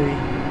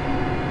 40.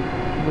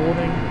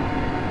 Warning.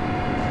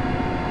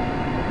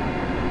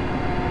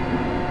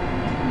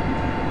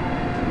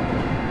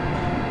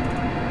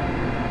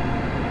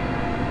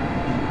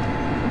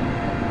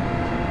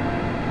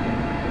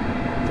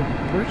 The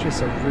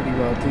bridges are really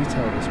well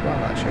detailed as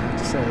well, actually, I have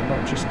to say. They're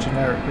not just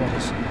generic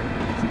ones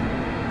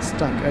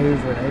stuck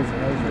over and over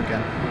and over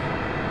again.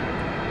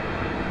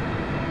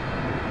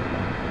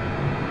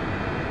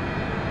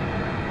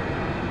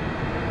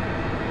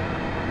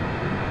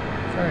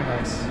 Very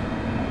nice.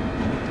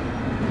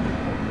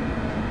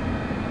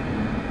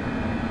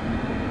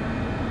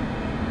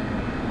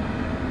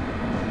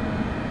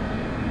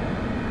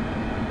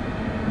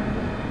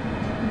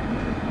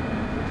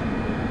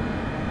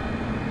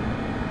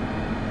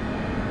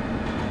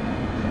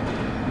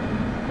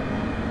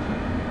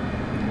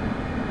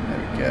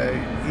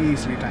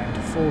 Easily down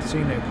to 40,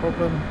 no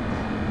problem.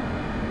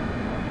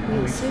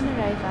 We'll soon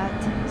arrive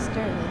at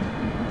Stirling.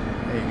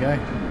 There you go.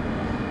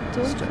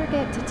 Don't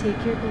forget to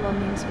take your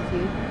belongings with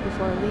you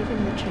before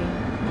leaving the train.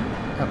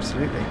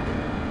 Absolutely.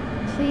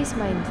 Please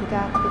mind the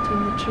gap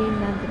between the train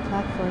and the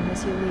platform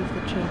as you leave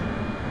the train.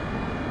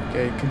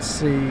 Okay, you can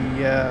see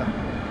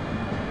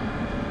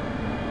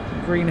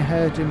green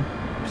head in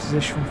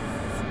position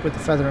with the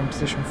feather in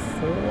position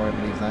 4, I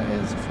believe that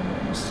is, if I'm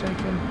not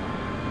mistaken.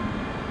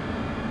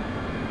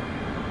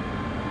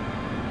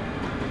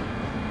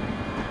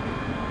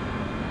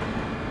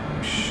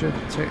 We should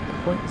take the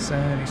points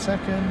any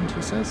second,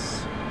 he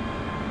says.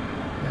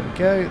 There we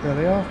go, there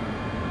they are.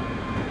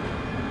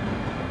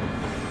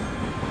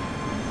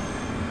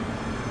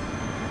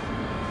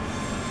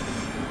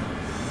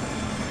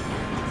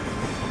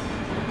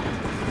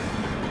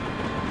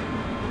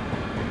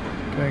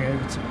 Going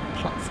over to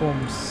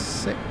platform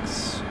 6,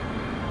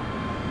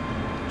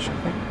 which I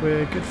think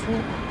we're good for.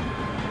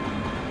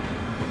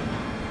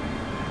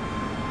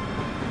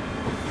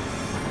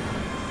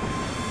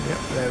 Yep,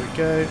 there we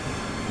go.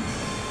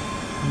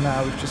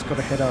 Now we've just got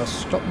to hit our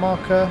stop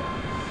marker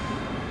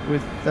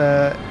with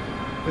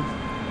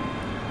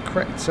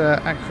correct,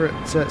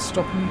 accurate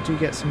stopping. You do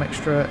get some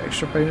extra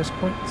bonus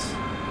points.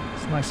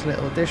 It's a nice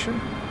little addition.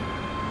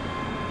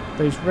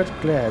 Those red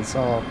glares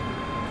are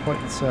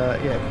quite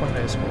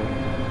noticeable.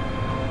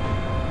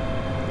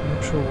 I'm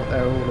not sure what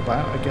they're all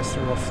about. I guess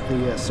they're off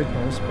the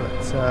signals,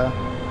 but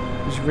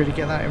did you really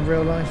get that in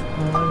real life?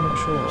 I'm not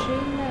sure.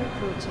 Train now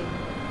approaching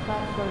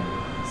platform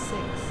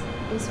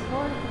 6 is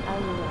for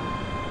Alloa.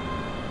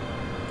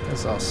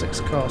 There's our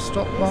 6-car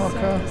stop This marker.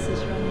 service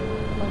is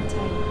running on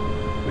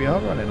time. We are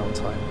running on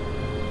time.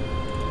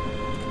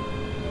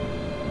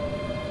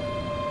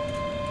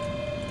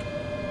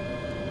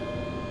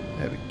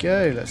 There we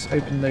go. Let's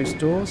open those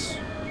doors.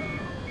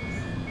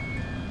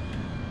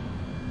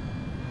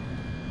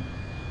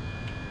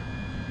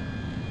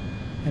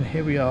 And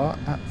here we are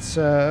at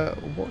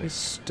what is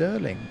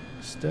Stirling.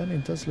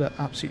 Stirling does look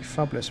absolutely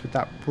fabulous with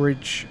that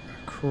bridge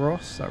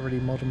across, that really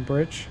modern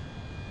bridge.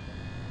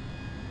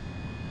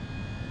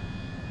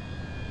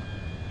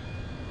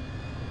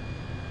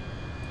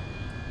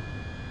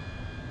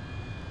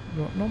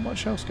 Not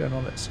much else going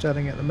on at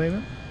Stirling at the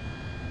moment.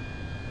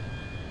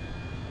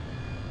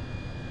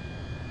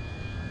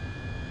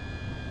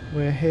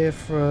 We're here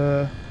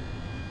for a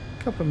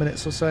couple of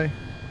minutes or so.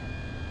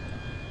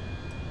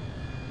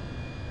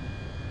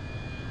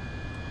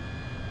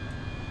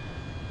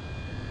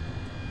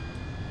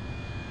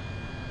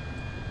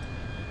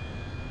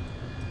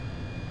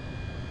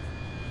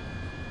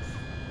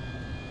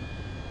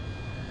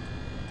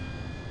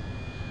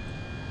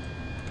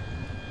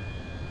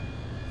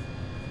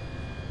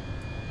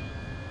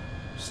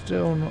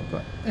 Still not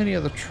got any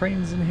other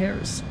trains in here.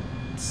 It's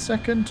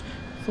second.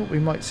 Thought we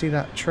might see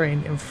that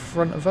train in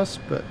front of us,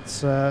 but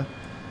I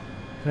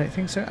don't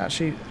think so.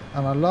 Actually,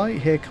 and I lie,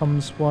 here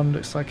comes one.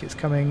 Looks like it's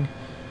coming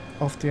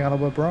off the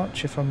Alloa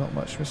branch, if I'm not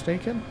much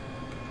mistaken.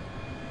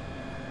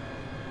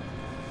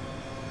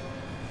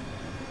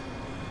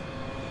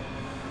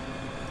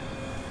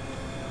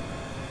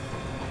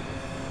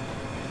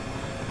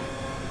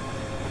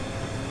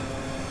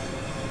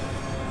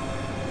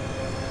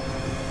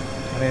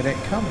 And in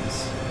it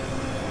comes.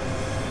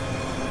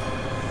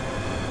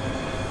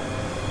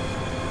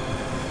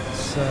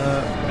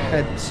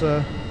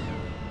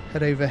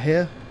 Head over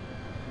here.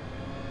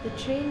 The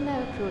train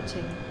now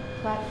approaching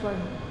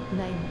platform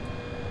 9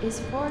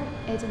 is for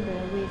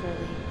Edinburgh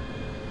Waverley.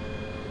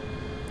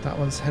 That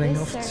one's heading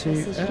This off to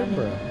service is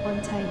Edinburgh. running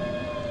on time.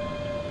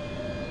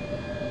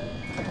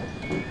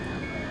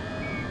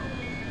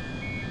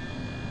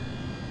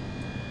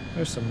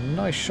 There's some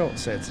nice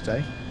shots here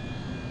today.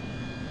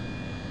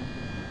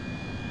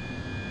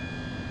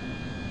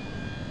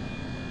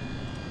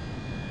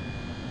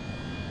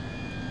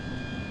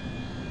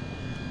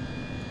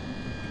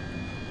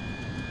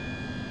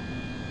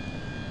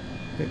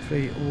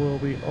 Hopefully we'll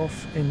be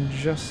off in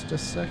just a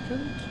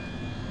second.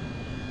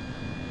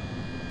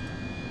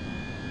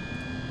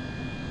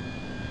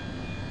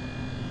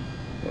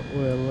 But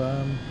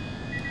we'll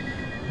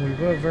we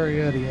were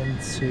very early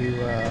into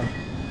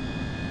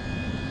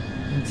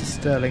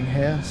Stirling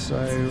here, so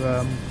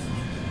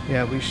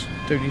yeah, we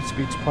don't need to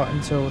be departing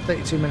until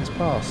 32 minutes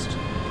past.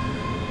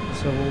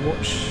 So we'll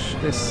watch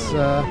this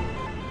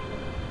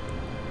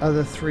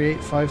other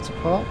 385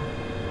 depart.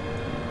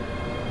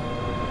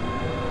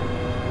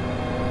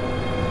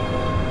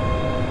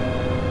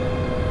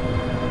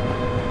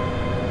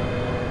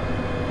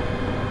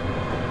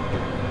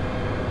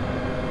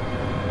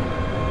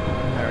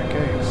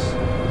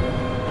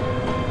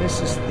 This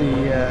is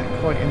the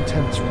quite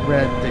intense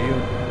red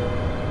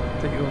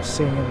that you're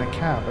seeing in the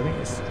cab. I think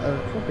it's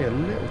probably a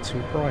little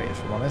too bright,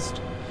 if I'm honest.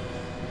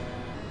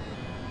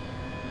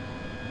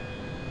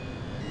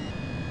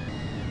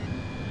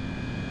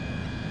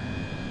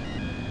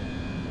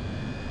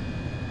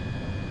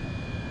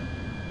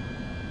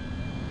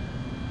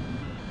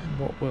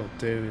 What we'll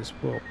do is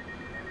we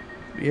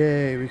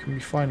can be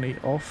finally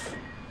off.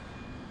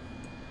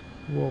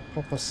 We'll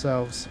pop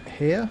ourselves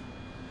here.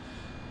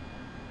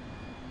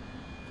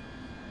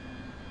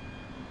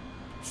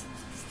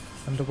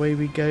 And away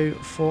we go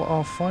for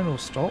our final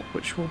stop,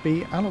 which will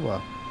be Alloa.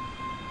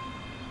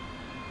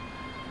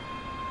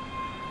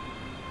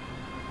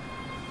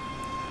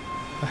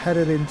 We're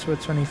headed into a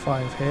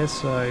 25 here,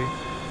 so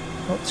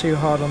not too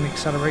hard on the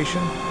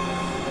acceleration.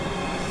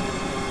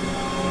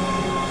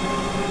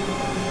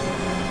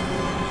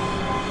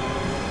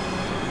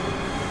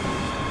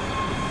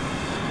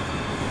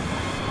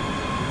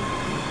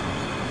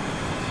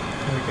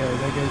 There we go,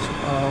 there goes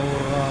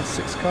our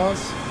 6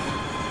 cars.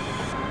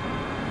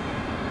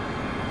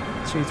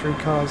 2-3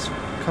 cars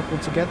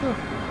coupled together.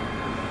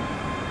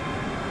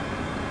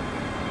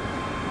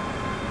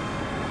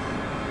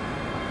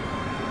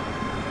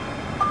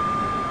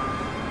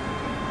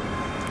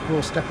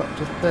 We'll step up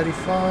to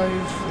 35,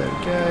 there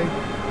we go,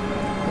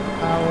 put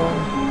power on,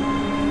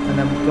 and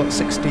then we've got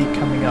 60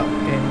 coming up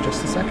in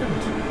just a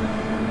second.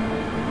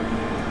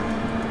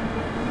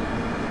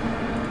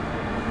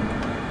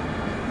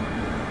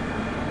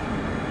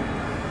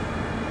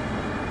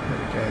 There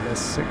we go, there's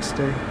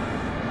 60.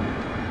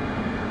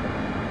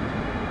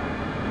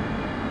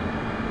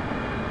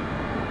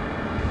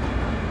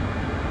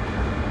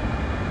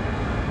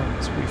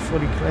 Once we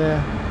fully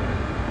clear,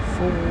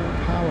 full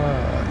power.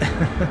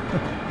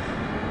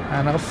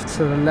 And off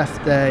to the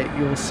left there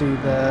you'll see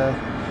the,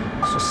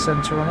 let's just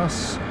centre on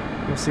us,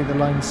 you'll see the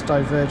lines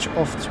diverge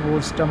off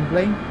towards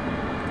Dublane.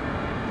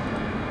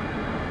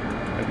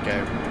 There we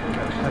go,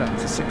 head up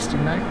to 60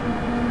 now.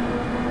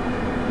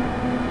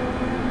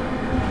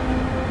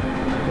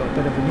 We've got a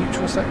bit of a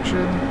neutral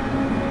section.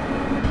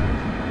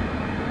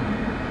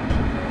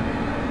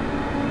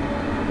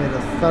 A bit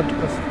of thud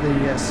of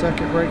the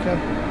circuit breaker.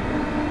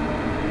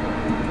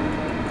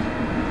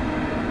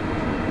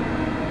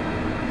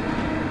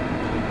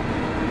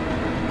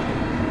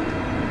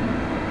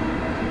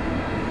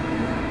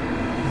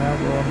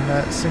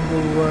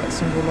 We're on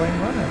single lane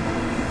running.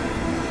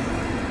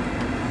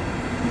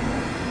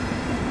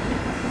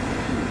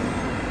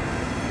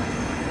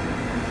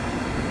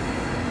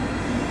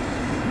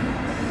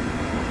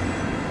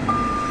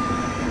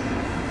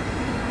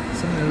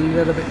 Something a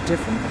little bit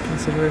different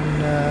considering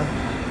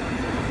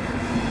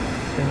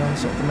being on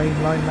sort of the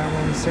main line now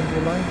on the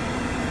single line.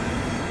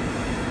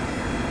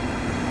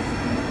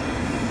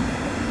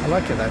 I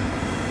like it though.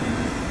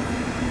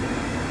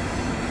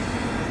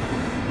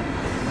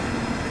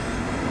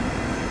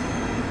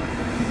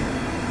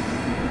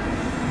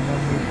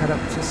 Head up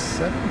to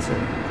 70.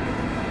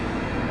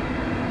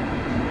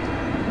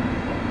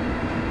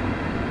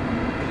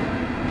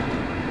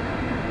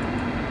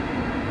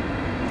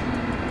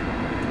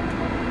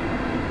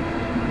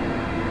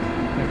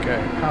 Okay,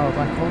 power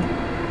back on.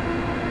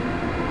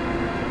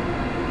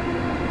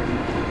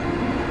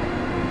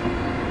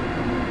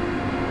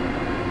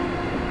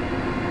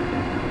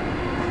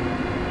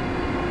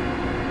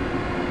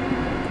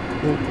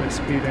 Oh, we're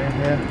speeding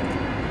here.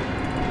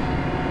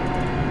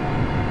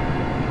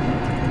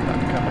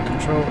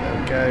 Control, there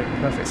we go,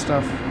 perfect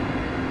stuff.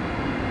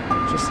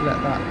 Just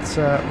let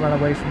that run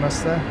away from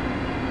us there.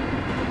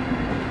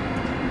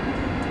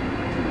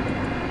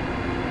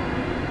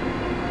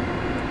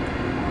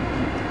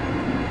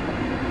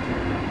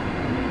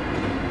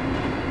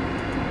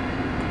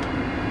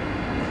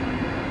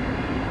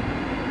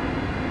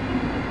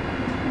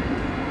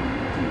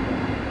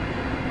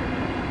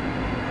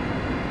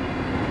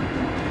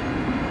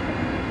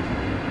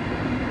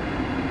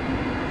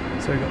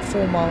 So we've got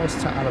 4 miles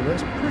to Alloa.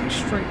 It's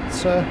pretty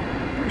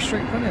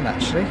straight running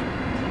actually.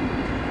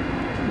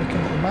 Looking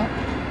at the map.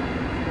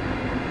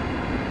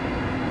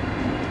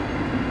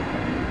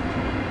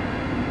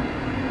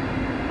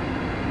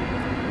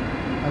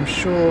 I'm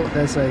sure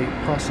there's a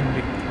passing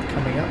loop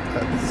coming up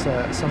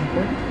at some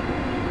point.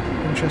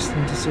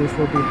 Interesting to see if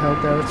we'll be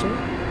held there at all.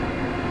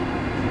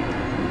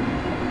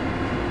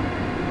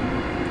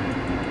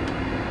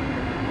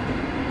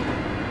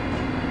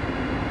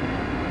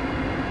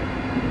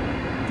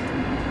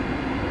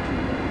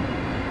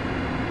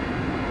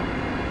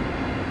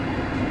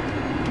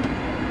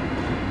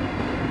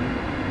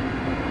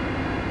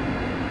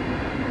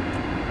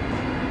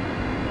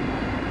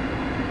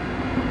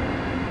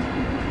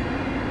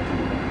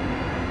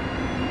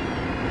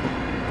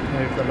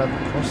 The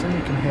level crossing,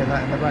 you can hear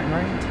that in the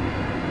background.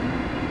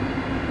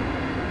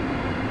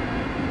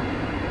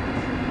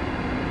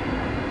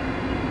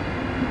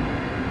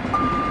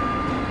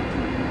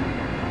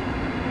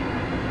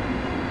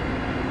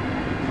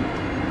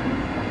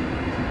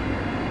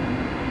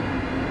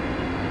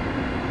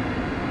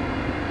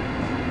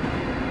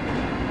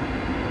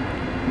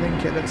 I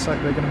think it looks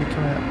like we're going to be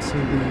coming up to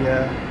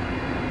the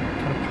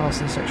kind of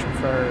passing section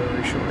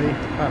very shortly,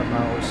 about a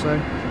mile or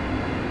so.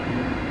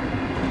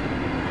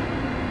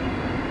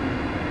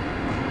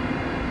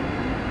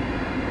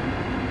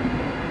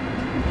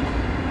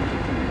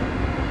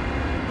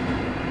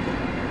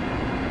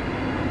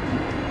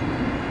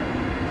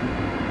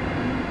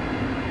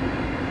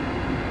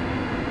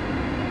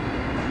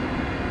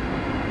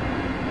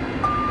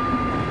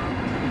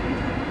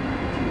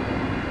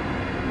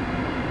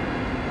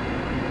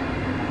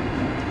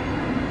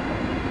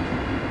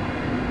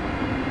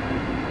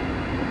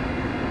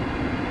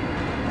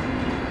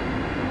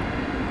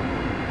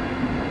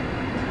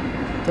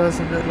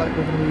 doesn't look like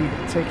we're going to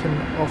be taking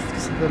off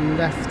to the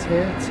left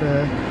here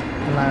to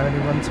allow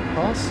anyone to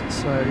pass,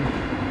 so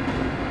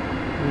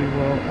we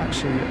will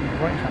actually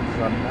right-hand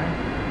run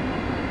now.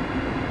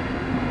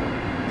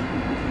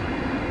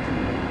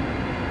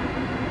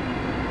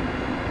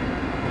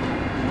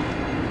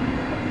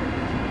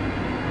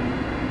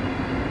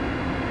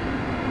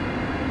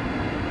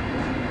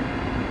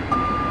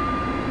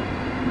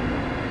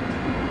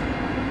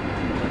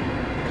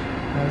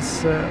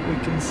 As we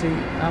can see,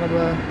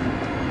 Alloa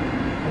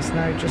is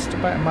now just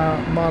about a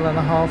mile and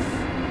a half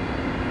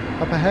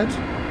up ahead.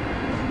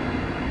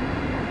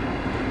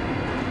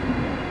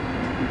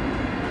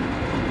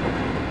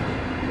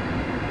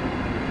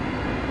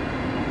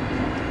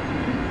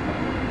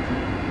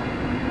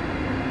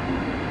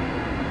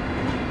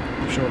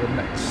 I'm sure the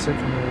next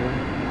signal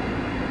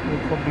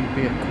will probably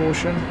be a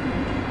caution,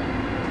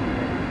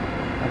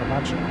 I'd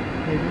imagine,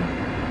 maybe.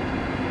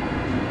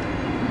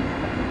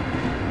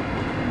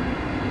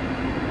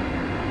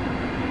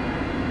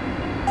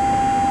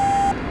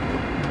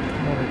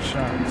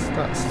 Chance.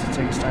 That's to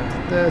take us down to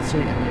 30,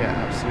 and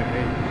yeah,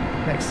 absolutely.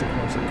 Next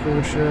signal's a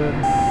caution.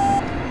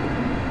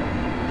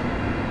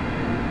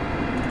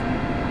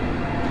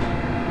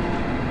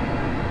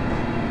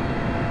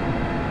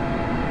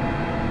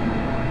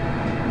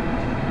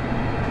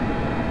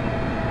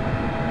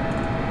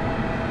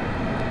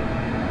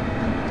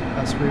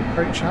 As we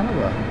approach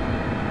Alloa.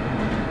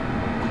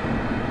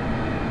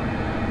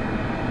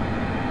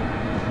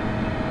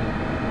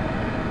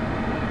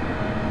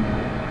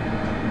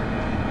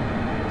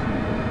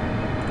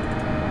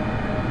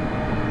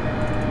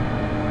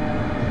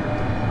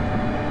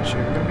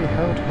 We're going to be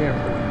held here in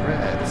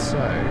red, so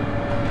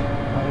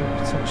I'm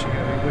potentially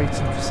going to be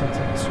waiting for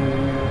something to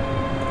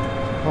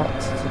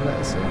depart to let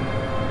us in.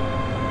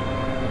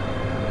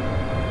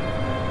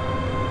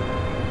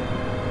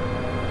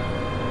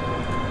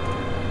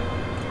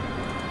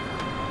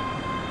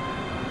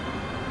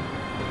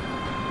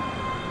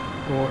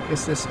 Or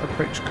is this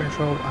approach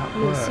control at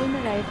work? We'll soon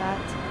arrive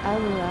at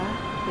Alloa,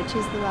 which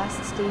is the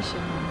last station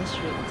on this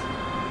route.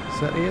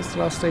 Certainly is the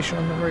last station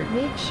on the route.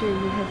 Make sure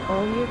you have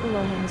all your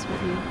belongings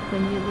with you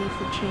when you leave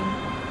the train.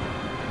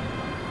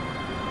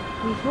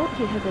 We hope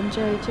you have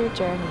enjoyed your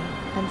journey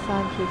and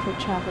thank you for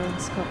travelling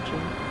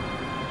ScotRail.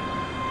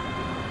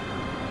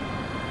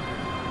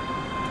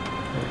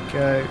 There we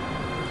go.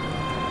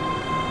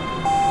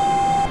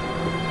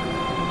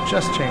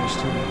 Just changed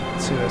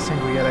to a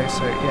single yellow,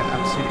 so yeah,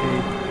 absolutely.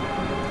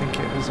 I think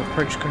it was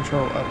approach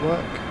control at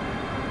work.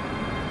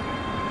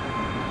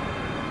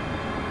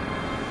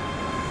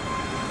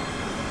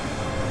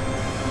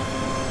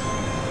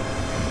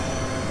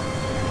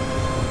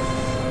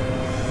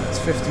 That's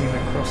 15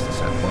 across the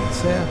set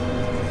points here.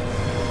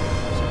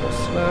 So we'll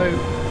slow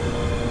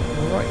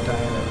right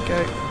down, there we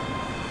go.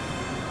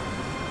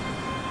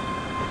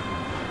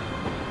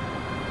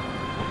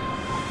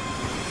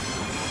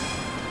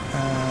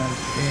 And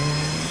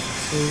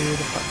into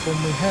the platform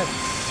we head.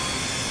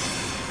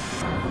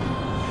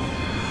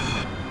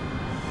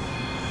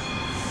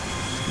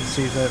 You can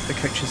see the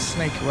coaches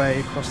snake away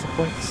across the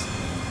points.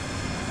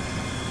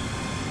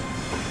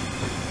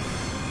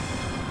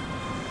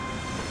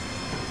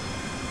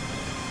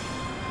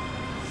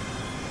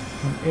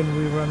 And in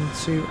we run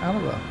to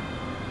Alloa.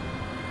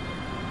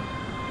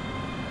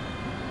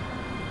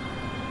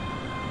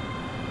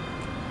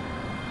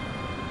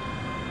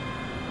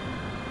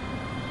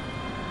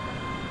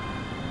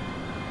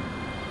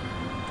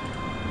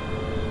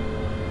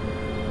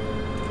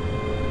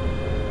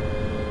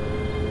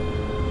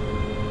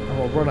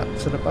 We'll run up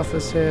to the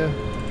buffers here.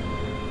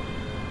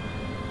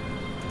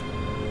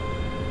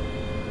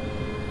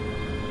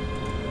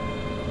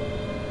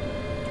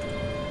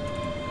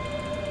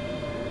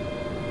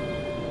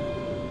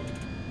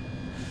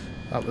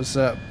 That was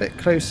a bit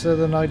closer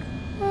than I'd.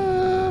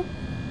 It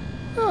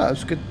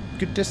was good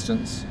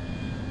distance,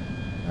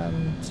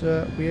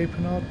 and we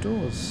open our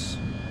doors.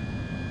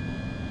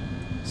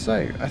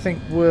 So I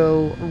think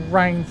we'll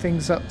round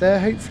things up there.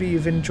 Hopefully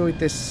you've enjoyed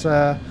this.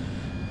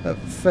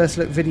 First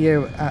look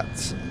video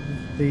at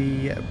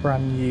the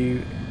brand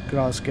new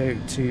Glasgow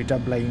to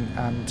Dublane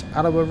and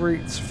Alloa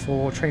routes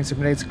for Train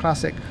Simulator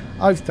Classic.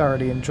 I've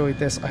thoroughly enjoyed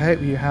this. I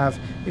hope you have.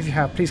 If you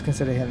have, please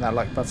consider hitting that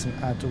like button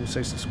and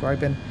also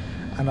subscribing,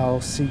 and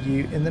I'll see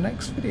you in the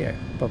next video.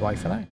 Bye bye for now.